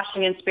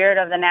Washington Spirit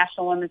of the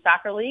National Women's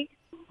Soccer League.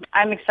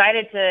 I'm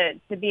excited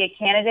to be a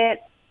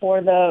candidate for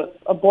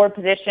a board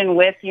position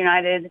with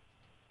United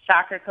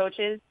Soccer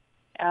Coaches.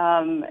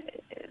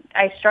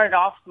 I started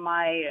off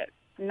my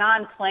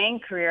non-playing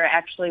career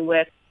actually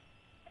with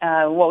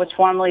what was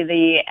formerly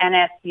the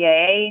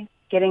NSCAA,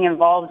 getting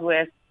involved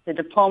with the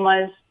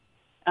diplomas,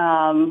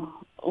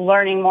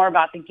 learning more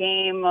about the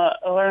game,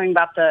 learning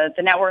about the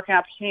networking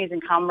opportunities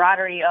and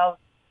camaraderie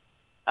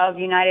of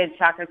United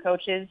Soccer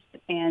Coaches.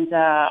 And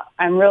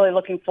I'm really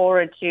looking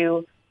forward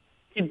to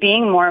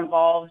being more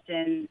involved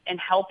in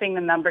helping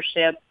the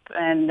membership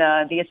and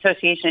the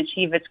association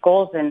achieve its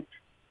goals and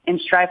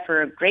strive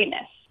for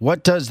greatness.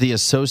 What does the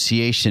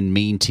association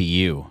mean to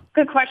you?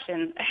 Good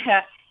question.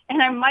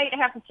 And I might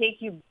have to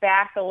take you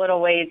back a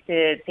little way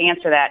to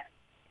answer that.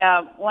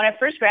 When I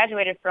first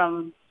graduated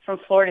from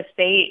Florida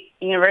State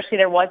University,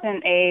 there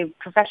wasn't a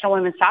professional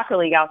women's soccer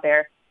league out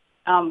there.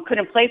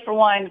 Couldn't play for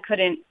one,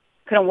 couldn't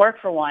couldn't work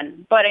for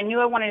one. But I knew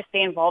I wanted to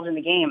stay involved in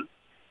the game.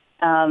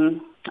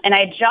 And I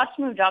had just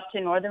moved up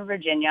to Northern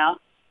Virginia,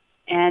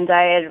 and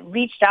I had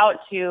reached out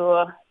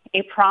to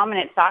a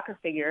prominent soccer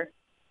figure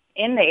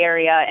in the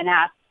area and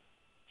asked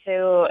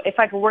if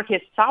I could work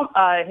his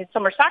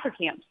summer soccer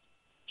camps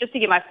just to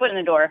get my foot in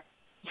the door.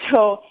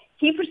 So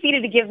he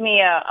proceeded to give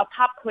me a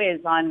pop quiz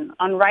on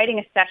writing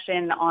a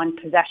session on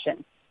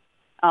possession.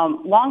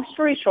 Long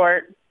story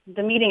short,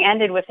 the meeting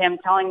ended with him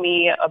telling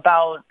me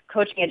about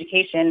coaching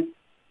education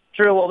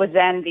through what was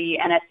then the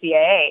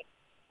NSCAA.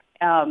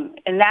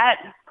 And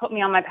that put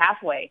me on my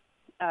pathway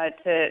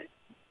to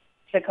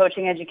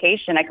coaching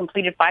education. I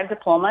completed 5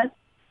 diplomas.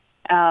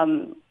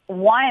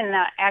 One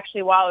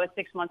actually while I was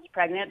 6 months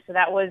pregnant, so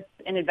that was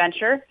an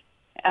adventure.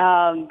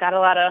 Got a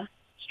lot of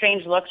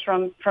strange looks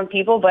from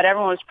people, but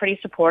everyone was pretty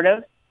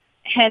supportive.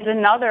 And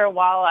another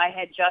while I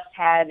had just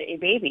had a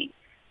baby.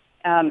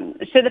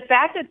 So the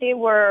fact that they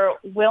were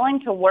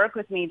willing to work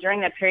with me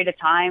during that period of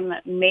time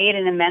made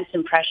an immense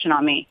impression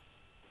on me.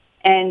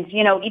 And,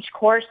 each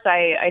course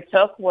I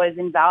took was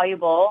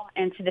invaluable,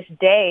 and to this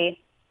day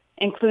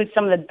includes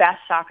some of the best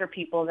soccer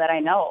people that I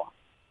know.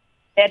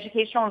 The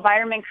educational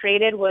environment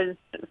created was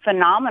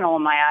phenomenal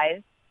in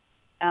my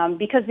eyes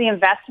because the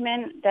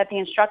investment that the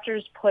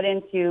instructors put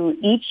into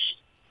each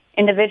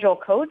individual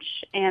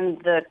coach and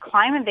the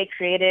climate they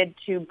created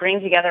to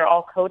bring together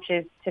all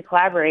coaches to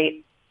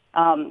collaborate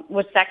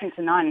was second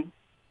to none.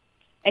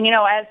 And,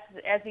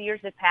 as the years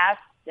have passed,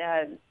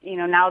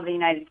 now the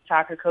United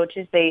Soccer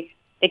Coaches, they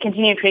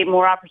continue to create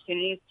more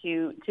opportunities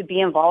to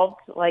be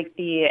involved, like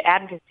the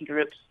advocacy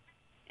groups.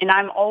 And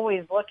I'm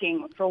always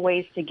looking for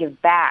ways to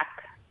give back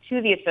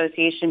to the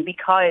association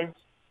because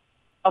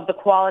of the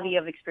quality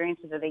of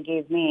experiences that they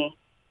gave me.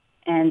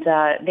 And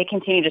they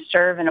continue to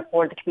serve and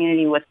afford the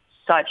community with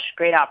such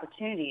great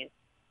opportunities.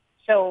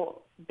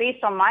 So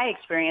based on my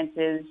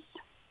experiences,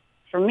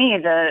 for me,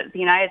 the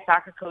United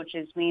Soccer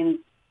Coaches means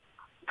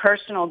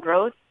personal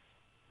growth,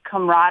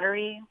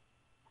 camaraderie,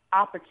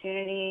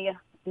 opportunity,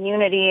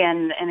 unity,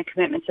 and a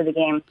commitment to the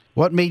game.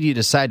 What made you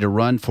decide to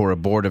run for a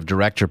board of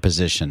director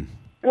position?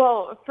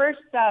 Well, first,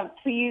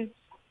 please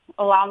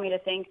allow me to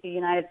thank the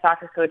United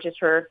Soccer Coaches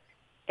for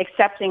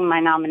accepting my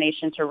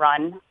nomination to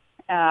run.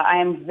 I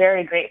am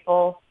very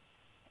grateful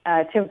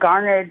to have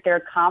garnered their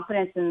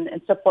confidence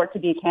and support to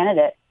be a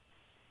candidate.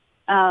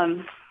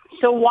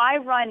 So why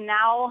run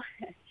now?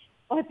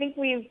 Well, I think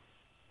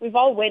we've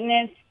all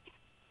witnessed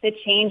the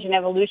change and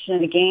evolution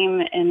of the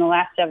game in the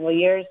last several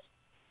years.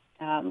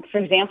 For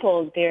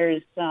example,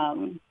 there's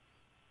the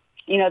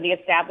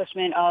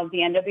establishment of the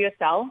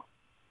NWSL.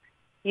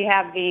 You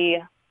have the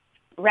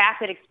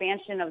rapid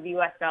expansion of the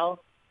USL.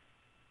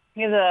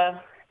 You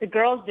have the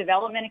Girls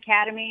Development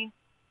Academy,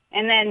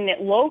 and then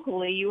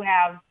locally you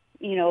have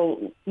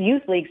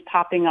youth leagues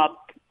popping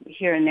up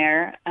here and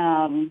there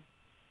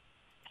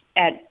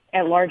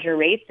at larger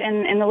rates,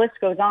 and the list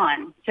goes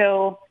on.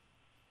 So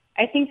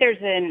I think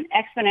there's an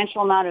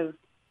exponential amount of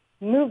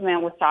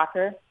movement with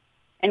soccer,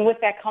 and with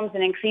that comes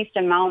an increased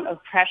amount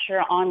of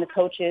pressure on the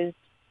coaches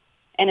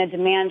and a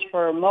demand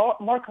for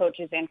more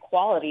coaches and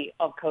quality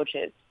of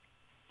coaches.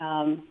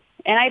 And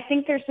I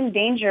think there's some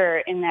danger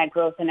in that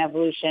growth and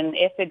evolution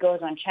if it goes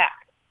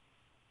unchecked,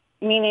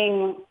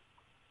 meaning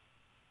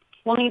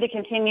we'll need to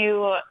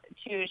continue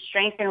to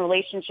strengthen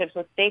relationships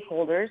with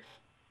stakeholders.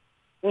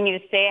 We need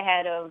to stay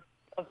ahead of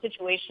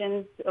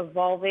situations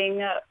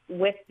evolving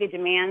with the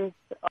demands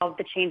of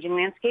the changing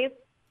landscape.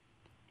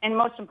 And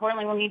most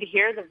importantly, we'll need to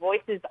hear the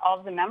voices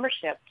of the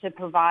membership to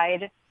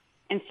provide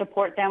and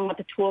support them with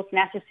the tools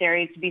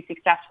necessary to be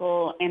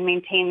successful and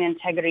maintain the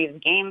integrity of the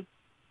game.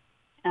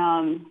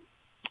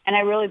 And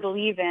I really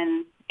believe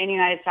in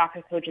United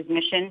Soccer Coaches'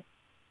 mission,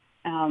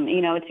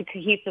 to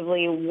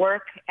cohesively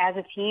work as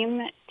a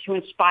team to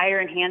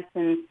inspire, enhance,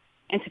 and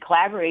to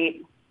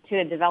collaborate to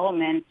the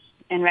development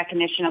and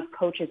recognition of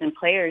coaches and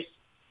players.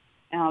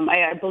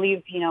 I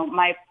believe,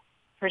 my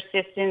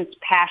persistence,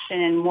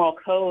 passion, and moral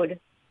code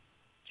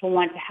to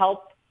want to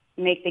help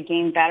make the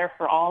game better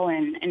for all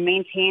and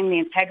maintain the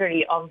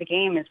integrity of the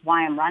game is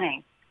why I'm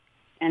running.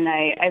 And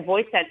I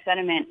voiced that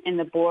sentiment in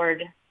the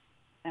board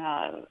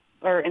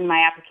or in my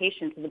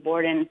application to the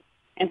board, and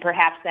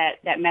perhaps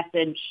that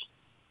message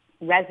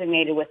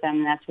resonated with them,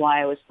 and that's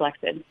why I was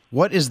selected.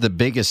 What is the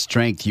biggest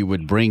strength you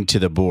would bring to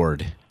the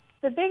board?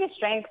 The biggest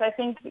strength, I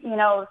think,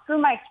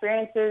 through my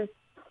experiences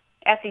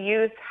at the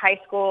youth, high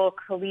school,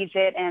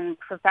 collegiate, and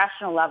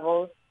professional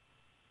levels,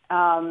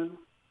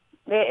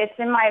 it's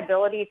in my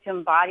ability to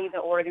embody the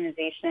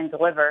organization and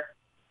deliver.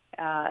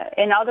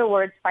 In other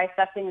words, by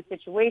assessing the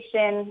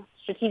situation,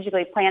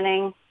 strategically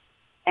planning,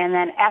 and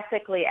then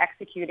ethically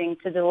executing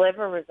to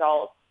deliver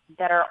results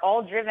that are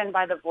all driven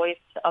by the voice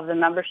of the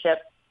membership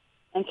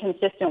and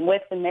consistent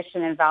with the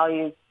mission and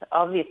values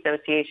of the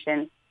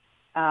association.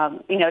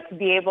 To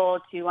be able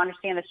to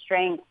understand the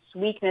strengths,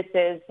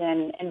 weaknesses,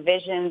 and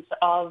visions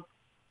of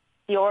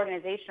the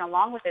organization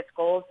along with its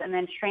goals, and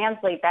then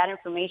translate that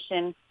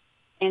information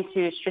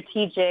into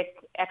strategic,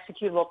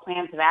 executable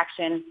plans of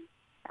action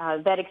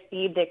that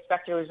exceed the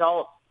expected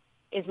results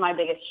is my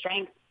biggest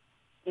strength.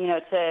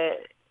 to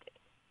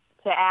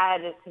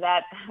add to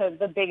that,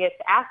 the biggest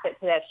asset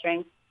to that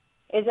strength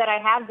is that I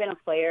have been a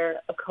player,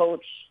 a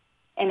coach,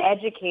 an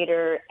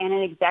educator, and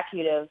an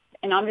executive,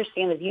 and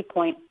understand the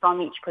viewpoint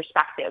from each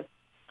perspective.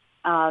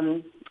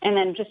 And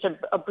then just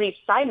a brief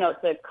side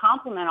note to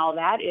complement all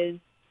that is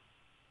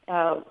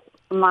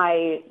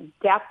my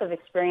depth of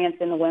experience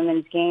in the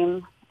women's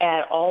game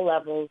at all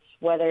levels,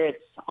 whether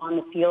it's on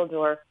the field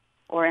or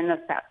in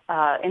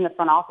the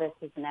front office,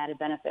 is an added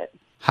benefit.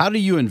 How do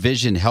you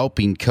envision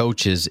helping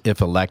coaches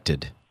if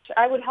elected?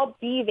 I would help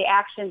be the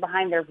action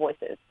behind their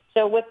voices.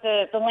 So with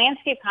the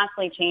landscape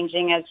constantly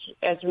changing,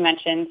 as we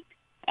mentioned,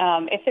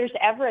 if there's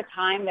ever a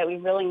time that we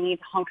really need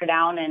to hunker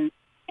down and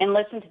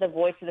listen to the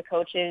voice of the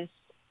coaches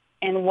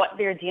and what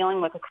they're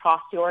dealing with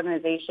across the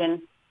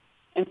organization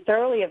and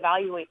thoroughly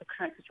evaluate the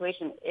current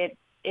situation, it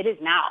is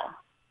now.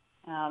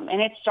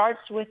 And it starts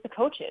with the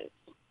coaches.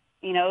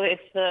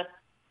 It's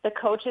the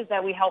coaches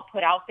that we help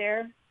put out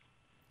there.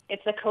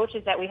 It's the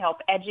coaches that we help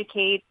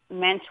educate,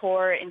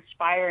 mentor,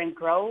 inspire, and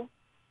grow.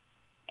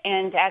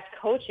 And as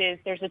coaches,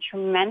 there's a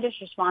tremendous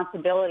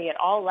responsibility at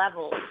all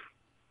levels,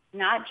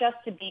 not just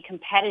to be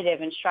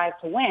competitive and strive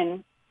to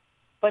win,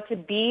 but to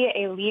be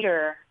a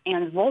leader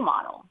and role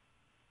model.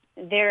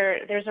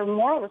 There's a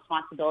moral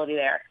responsibility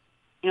there.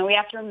 We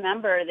have to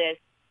remember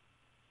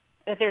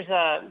that there's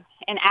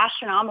an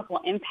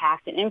astronomical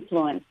impact and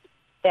influence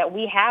that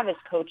we have as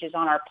coaches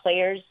on our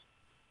players,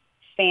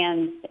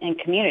 fans, and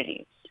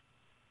communities.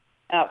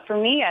 For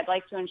me, I'd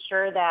like to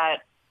ensure that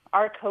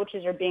our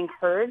coaches are being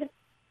heard,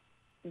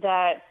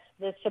 that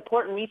the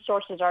support and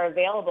resources are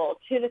available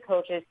to the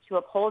coaches to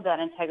uphold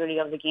that integrity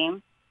of the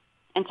game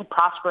and to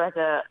prosper as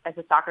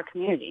a soccer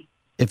community.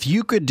 If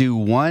you could do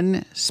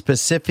one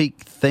specific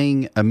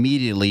thing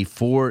immediately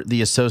for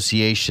the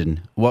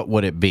association, what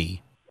would it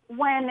be?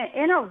 When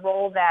in a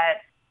role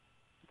that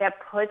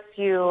puts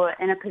you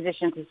in a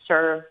position to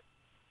serve,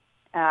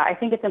 I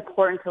think it's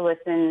important to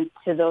listen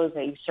to those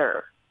that you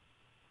serve.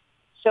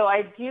 So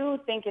I do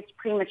think it's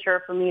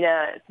premature for me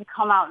to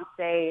come out and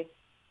say,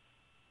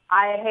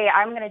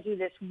 I'm going to do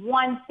this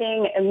one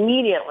thing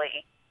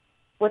immediately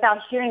without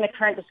hearing the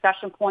current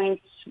discussion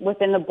points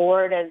within the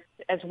board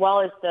as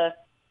well as the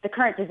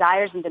current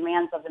desires and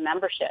demands of the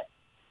membership.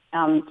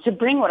 To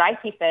bring what I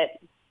see fit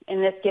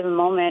in this given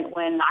moment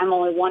when I'm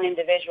only one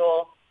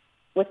individual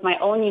with my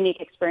own unique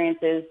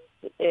experiences,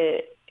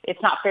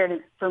 it's not fair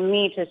for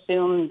me to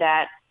assume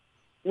that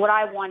what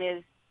I want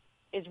is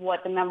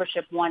what the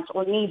membership wants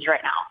or needs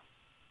right now.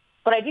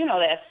 But I do know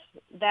this,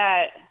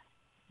 that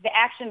the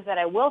actions that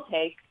I will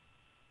take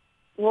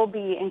will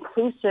be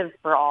inclusive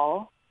for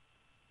all,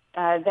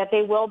 that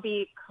they will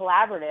be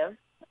collaborative,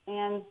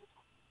 and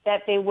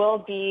that they will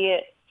be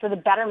for the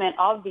betterment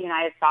of the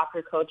United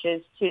Soccer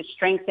Coaches to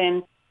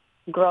strengthen,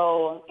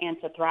 grow, and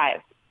to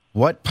thrive.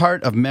 What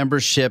part of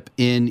membership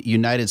in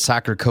United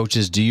Soccer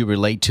Coaches do you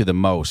relate to the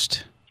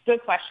most?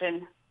 Good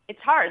question. It's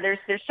hard.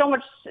 There's so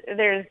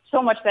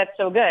much that's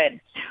so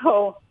good.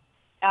 So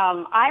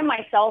I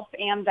myself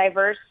am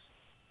diverse,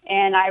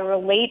 and I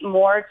relate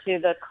more to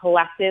the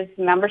collective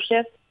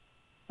membership.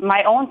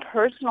 My own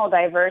personal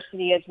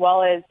diversity as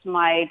well as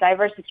my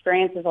diverse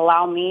experiences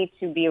allow me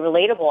to be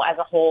relatable as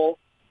a whole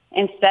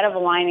instead of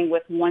aligning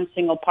with one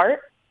single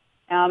part.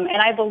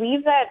 And I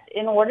believe that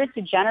in order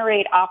to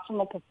generate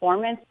optimal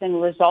performance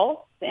and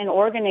results in an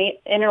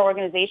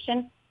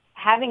organization,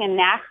 having a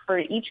knack for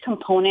each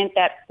component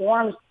that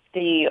forms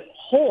the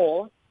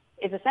whole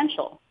is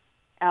essential.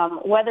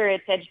 Whether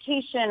it's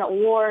education,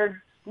 awards,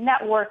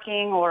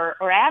 networking,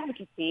 or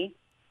advocacy,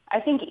 I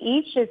think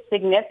each is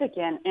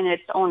significant in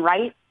its own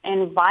right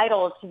and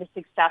vital to the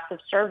success of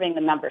serving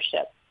the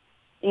membership.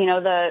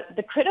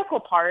 The critical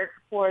part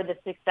for the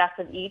success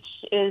of each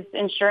is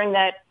ensuring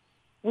that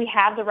we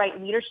have the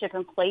right leadership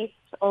in place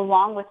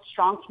along with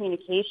strong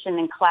communication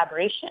and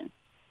collaboration.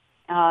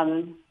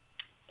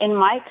 In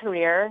my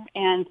career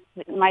and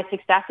my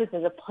successes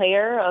as a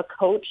player, a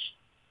coach,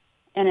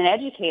 and an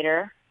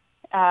educator,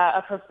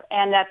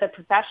 and at the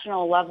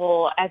professional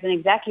level as an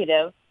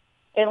executive,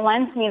 it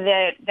lends me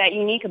that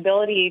unique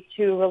ability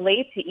to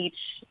relate to each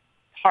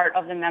part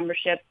of the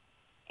membership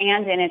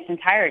and in its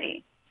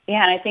entirety.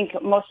 Yeah, and I think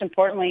most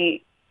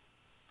importantly,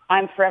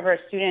 I'm forever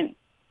a student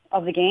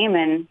of the game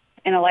and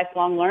a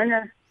lifelong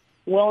learner,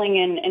 willing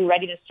and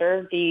ready to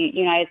serve the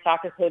United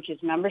Soccer Coaches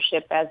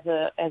membership as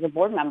a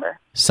board member.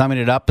 Summing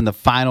it up in the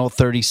final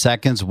 30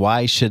 seconds,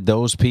 why should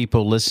those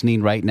people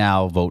listening right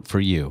now vote for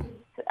you?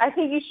 I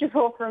think you should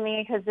vote for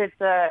me because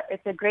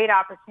it's a great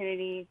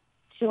opportunity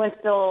to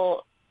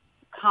instill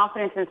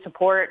confidence and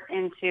support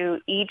into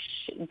each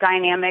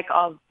dynamic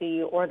of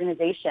the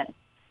organization.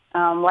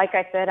 Like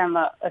I said, I'm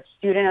a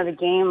student of the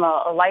game,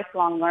 a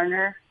lifelong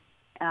learner.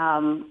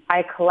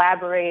 I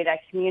collaborate, I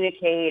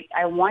communicate.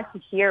 I want to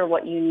hear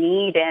what you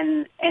need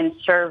and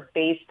serve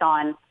based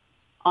on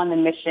the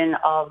mission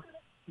of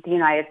the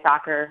United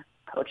Soccer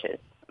Coaches.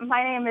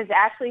 My name is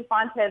Ashley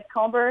Fontes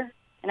Comber,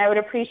 and I would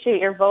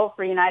appreciate your vote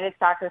for United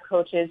Soccer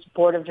Coaches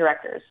Board of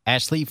Directors.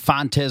 Ashley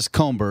Fontes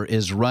Comber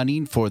is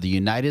running for the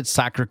United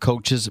Soccer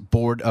Coaches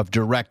Board of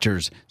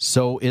Directors.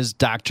 So is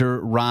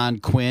Dr. Ron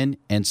Quinn,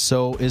 and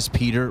so is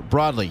Peter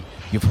Broadley.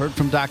 You've heard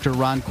from Dr.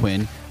 Ron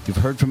Quinn. You've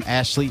heard from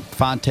Ashley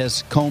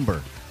Fontes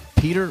Comber.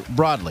 Peter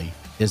Broadley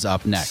is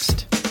up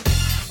next.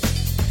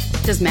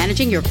 Does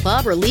managing your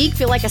club or league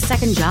feel like a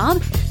second job?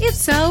 If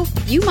so,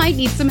 you might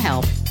need some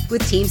help.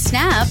 With Team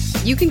Snap,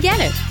 you can get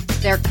it.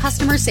 Their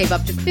customers save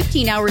up to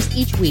 15 hours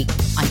each week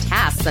on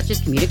tasks such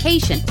as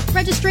communication,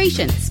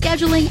 registration,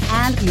 scheduling,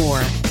 and more.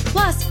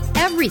 Plus,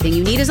 everything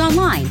you need is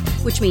online,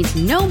 which means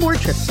no more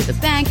trips to the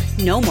bank,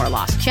 no more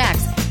lost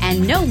checks,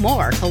 and no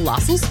more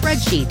colossal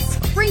spreadsheets.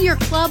 Bring your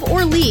club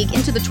or league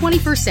into the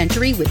 21st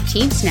century with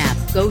Team Snap.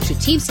 Go to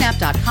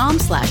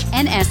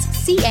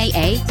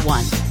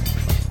teamsnap.com/NSCAA1.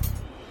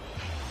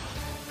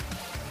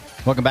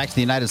 Welcome back to the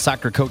United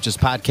Soccer Coaches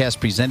Podcast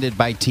presented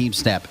by Team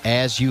Snap.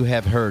 As you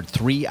have heard,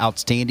 3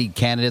 outstanding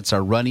candidates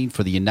are running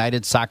for the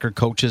United Soccer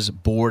Coaches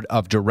Board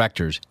of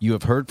Directors. You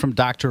have heard from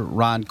Dr.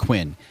 Ron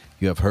Quinn.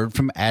 You have heard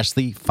from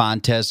Ashley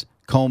Fontes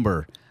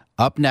Comber.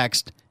 Up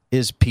next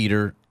is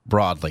Peter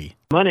Broadley.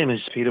 My name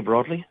is Peter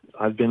Broadley.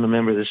 I've been a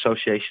member of the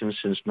association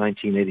since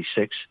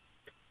 1986.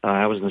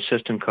 I was an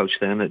assistant coach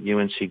then at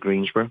UNC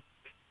Greensboro.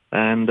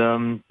 And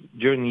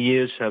during the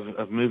years,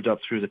 have moved up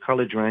through the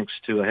college ranks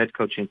to a head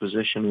coaching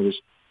position. I was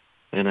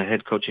in a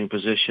head coaching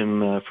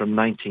position from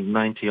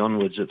 1990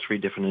 onwards at 3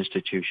 different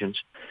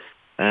institutions.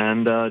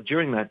 And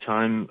during that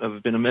time,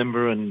 I've been a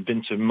member and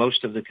been to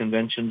most of the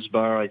conventions,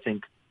 bar, I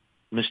think,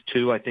 missed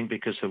 2, I think,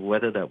 because of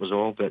weather. That was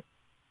all. But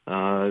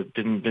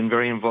been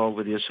very involved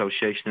with the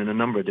association in a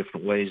number of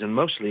different ways, and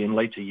mostly in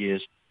later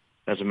years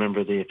as a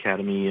member of the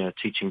academy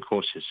teaching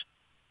courses.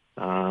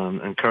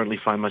 And currently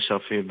find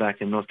myself here back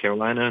in North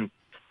Carolina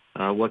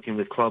and working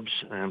with clubs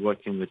and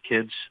working with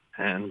kids,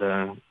 and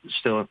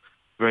still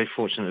very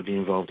fortunate to be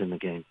involved in the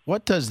game.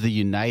 What does the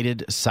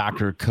United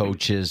Soccer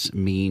Coaches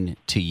mean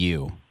to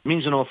you? It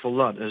means an awful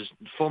lot.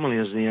 Formerly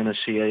as the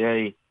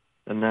NSCAA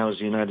and now as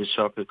the United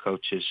Soccer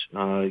Coaches,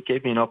 it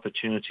gave me an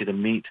opportunity to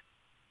meet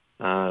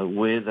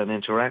with and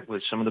interact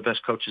with some of the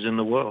best coaches in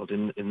the world,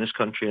 in this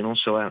country and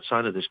also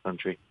outside of this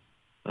country,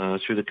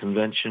 through the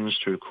conventions,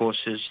 through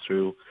courses,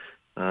 through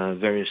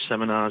various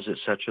seminars,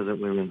 etc., that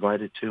we were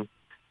invited to.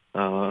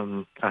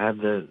 I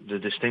had the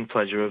distinct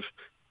pleasure of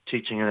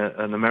teaching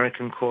an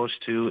American course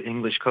to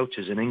English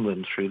coaches in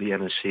England through the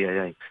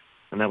NSCAA,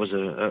 and that was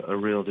a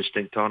real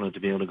distinct honor to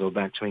be able to go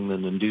back to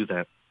England and do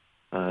that.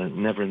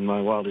 Never in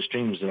my wildest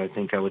dreams did I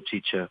think I would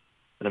teach an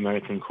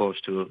American course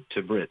to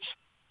Brits,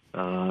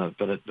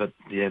 but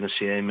the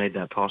NSCAA made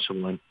that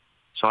possible, and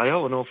so I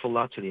owe an awful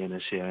lot to the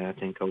NSCAA, I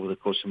think, over the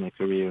course of my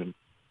career, and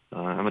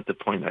I'm at the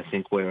point, I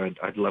think, where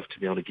I'd love to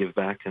be able to give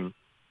back and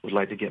would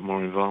like to get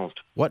more involved.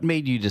 What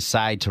made you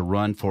decide to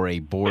run for a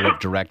board of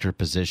director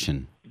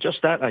position?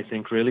 Just that, I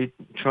think, really.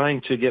 Trying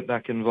to get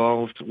back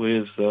involved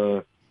with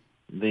the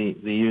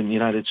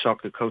United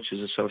Soccer Coaches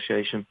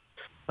Association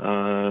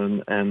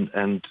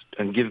and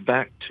give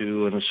back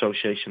to an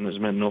association that's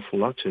meant an awful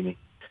lot to me.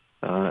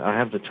 I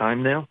have the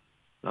time now.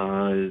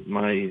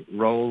 My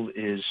role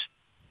is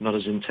not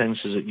as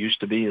intense as it used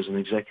to be as an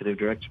executive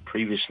director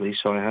previously,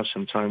 so I have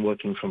some time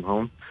working from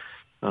home.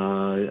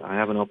 I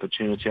have an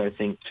opportunity, I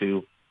think,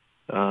 to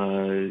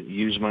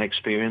use my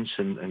experience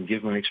and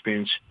give my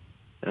experience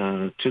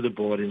to the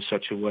board in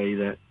such a way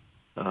that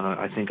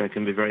I think I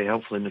can be very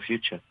helpful in the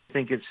future. I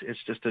think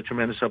it's just a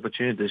tremendous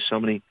opportunity. There's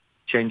so many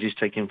changes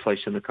taking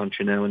place in the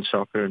country now in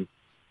soccer, and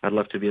I'd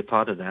love to be a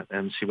part of that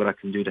and see what I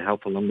can do to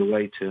help along the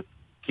way to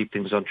keep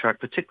things on track,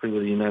 particularly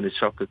with the United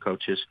Soccer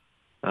Coaches.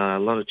 A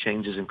lot of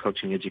changes in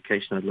coaching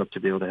education. I'd love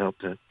to be able to help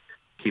to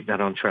keep that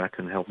on track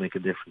and help make a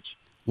difference.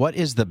 What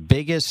is the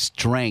biggest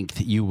strength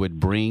you would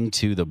bring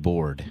to the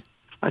board?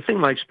 I think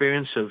my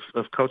experience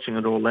of coaching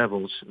at all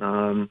levels.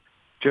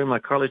 During my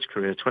college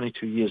career,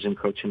 22 years in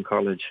coaching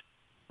college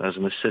as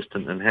an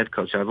assistant and head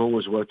coach, I've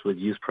always worked with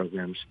youth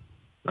programs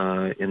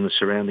in the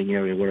surrounding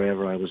area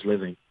wherever I was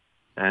living,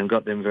 and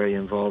got them very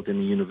involved in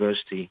the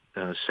university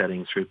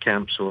setting through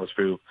camps or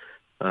through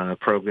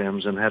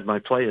programs, and had my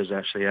players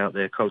actually out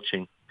there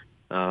coaching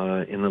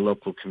in the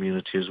local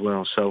community as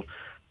well. So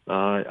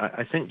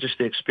I think just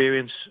the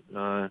experience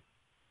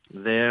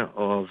there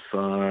of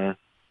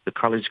the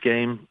college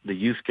game, the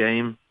youth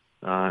game.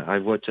 I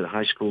worked at a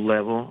high school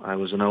level. I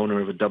was an owner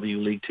of a W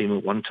League team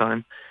at one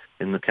time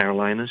in the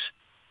Carolinas,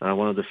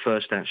 one of the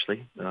first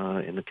actually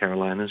in the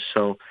Carolinas.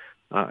 So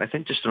I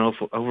think just an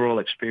overall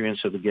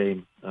experience of the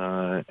game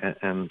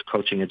and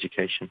coaching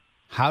education.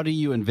 How do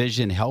you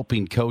envision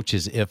helping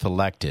coaches if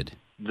elected?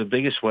 The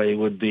biggest way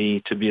would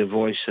be to be a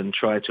voice and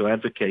try to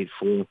advocate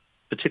for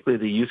particularly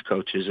the youth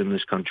coaches in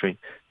this country.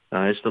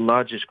 It's the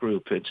largest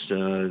group. It's,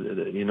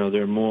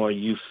 there are more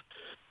youth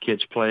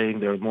kids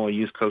playing. There are more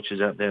youth coaches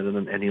out there than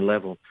at any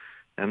level.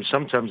 And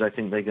sometimes I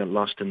think they get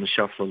lost in the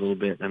shuffle a little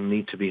bit and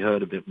need to be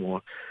heard a bit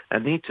more,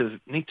 and need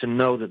to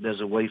know that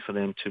there's a way for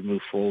them to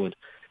move forward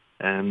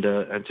and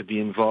to be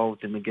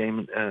involved in the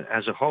game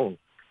as a whole.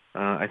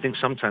 I think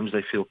sometimes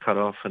they feel cut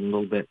off and a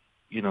little bit,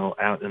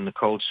 out in the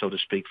cold, so to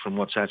speak, from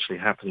what's actually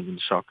happening in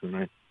soccer.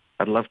 And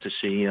I'd love to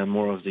see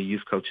more of the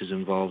youth coaches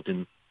involved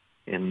in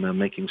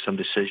making some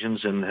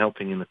decisions and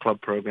helping in the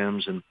club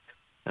programs and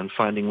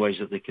finding ways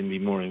that they can be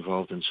more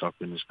involved in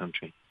soccer in this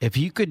country. If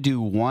you could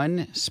do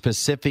one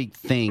specific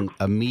thing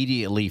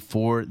immediately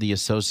for the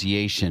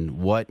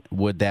association, what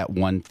would that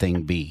one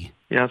thing be?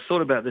 Yeah, I've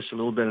thought about this a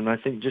little bit, and I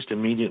think just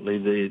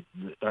immediately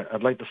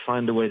I'd like to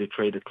find a way to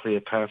create a clear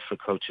path for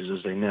coaches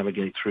as they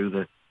navigate through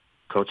the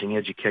coaching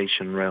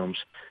education realms,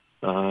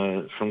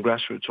 from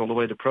grassroots all the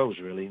way to pros,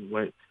 really.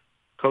 Where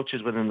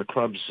coaches within the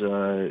clubs,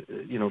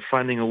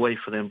 finding a way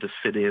for them to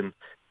fit in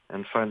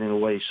and finding a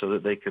way so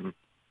that they can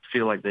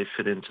feel like they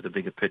fit into the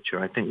bigger picture.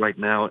 I think right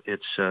now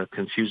it's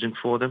confusing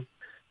for them.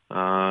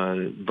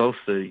 Both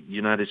the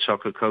United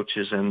Soccer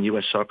coaches and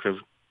U.S. Soccer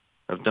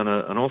have done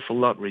an awful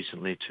lot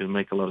recently to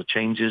make a lot of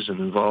changes and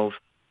involve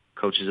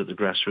coaches at the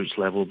grassroots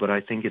level, but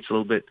I think it's a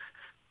little bit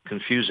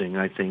confusing.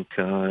 I think,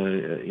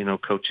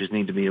 coaches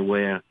need to be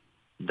aware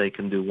they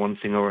can do one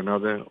thing or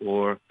another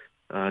or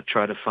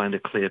try to find a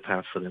clear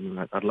path for them.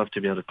 And I'd love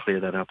to be able to clear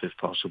that up if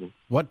possible.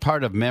 What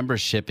part of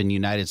membership in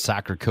United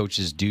Soccer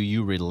Coaches do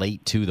you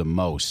relate to the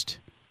most?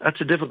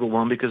 That's a difficult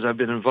one because I've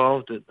been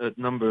involved at a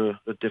number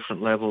of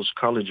different levels,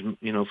 college,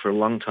 for a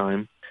long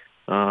time,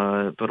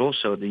 but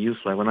also at the youth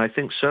level. And I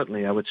think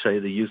certainly I would say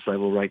the youth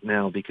level right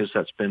now, because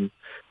that's been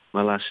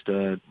my last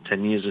 10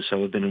 years or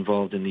so. I've been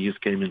involved in the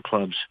youth game in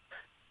clubs.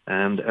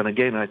 And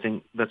again, I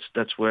think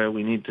that's where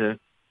we need to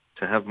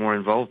have more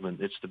involvement.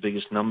 It's the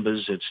biggest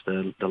numbers, it's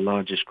the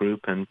largest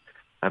group, and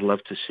I'd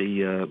love to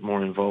see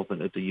more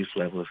involvement at the youth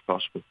level if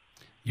possible.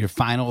 Your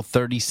final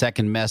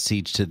 30-second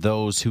message to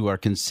those who are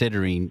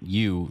considering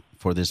you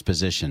for this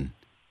position.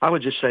 I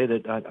would just say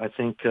that I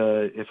think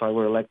if I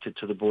were elected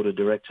to the board of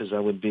directors, I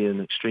would be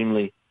an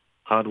extremely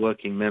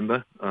hardworking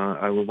member.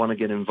 I would want to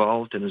get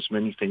involved in as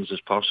many things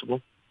as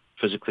possible,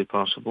 physically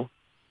possible.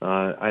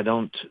 I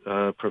don't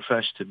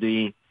profess to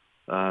be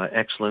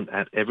excellent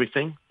at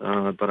everything,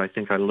 but I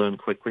think I learn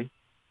quickly.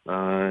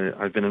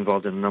 I've been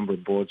involved in a number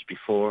of boards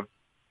before,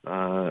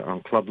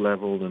 on club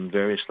level and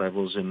various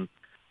levels in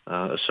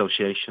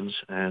associations,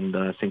 and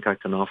I think I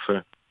can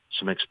offer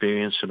some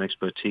experience, some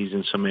expertise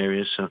in some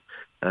areas,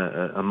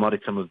 a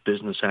modicum of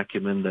business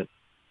acumen that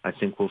I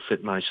think will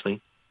fit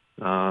nicely.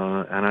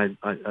 And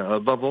I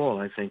above all,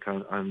 I think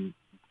I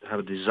have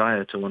a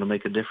desire to want to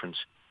make a difference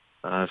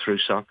through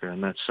soccer,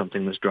 and that's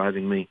something that's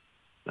driving me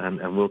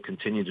and will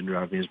continue to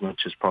drive me as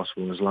much as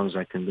possible as long as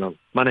I can go.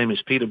 My name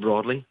is Peter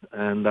Broadley,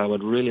 and I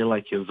would really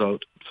like your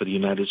vote for the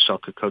United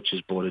Soccer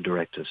Coaches Board of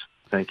Directors.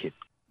 Thank you.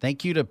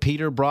 Thank you to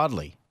Peter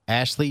Broadley,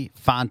 Ashley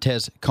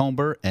Fontes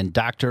Comber, and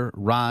Dr.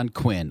 Ron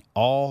Quinn,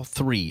 all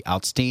three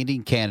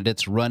outstanding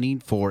candidates running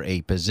for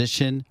a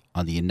position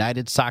on the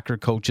United Soccer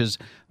Coaches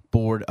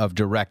Board of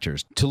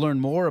Directors. To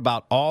learn more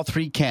about all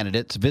three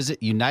candidates,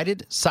 visit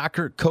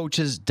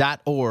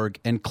unitedsoccercoaches.org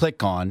and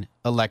click on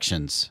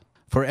Elections.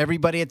 For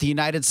everybody at the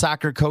United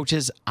Soccer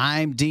Coaches,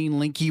 I'm Dean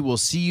Linke. We'll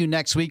see you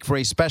next week for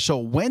a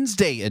special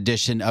Wednesday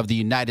edition of the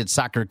United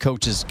Soccer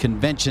Coaches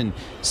Convention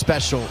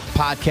special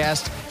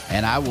podcast.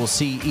 And I will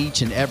see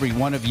each and every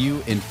one of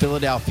you in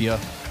Philadelphia.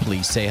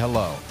 Please say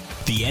hello.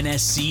 The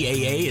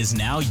NSCAA is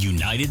now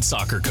United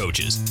Soccer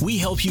Coaches. We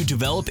help you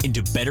develop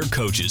into better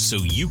coaches so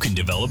you can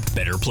develop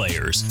better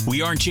players.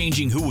 We aren't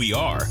changing who we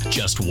are,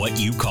 just what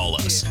you call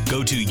us.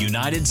 Go to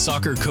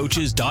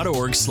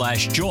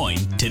unitedsoccercoaches.org/join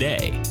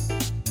today.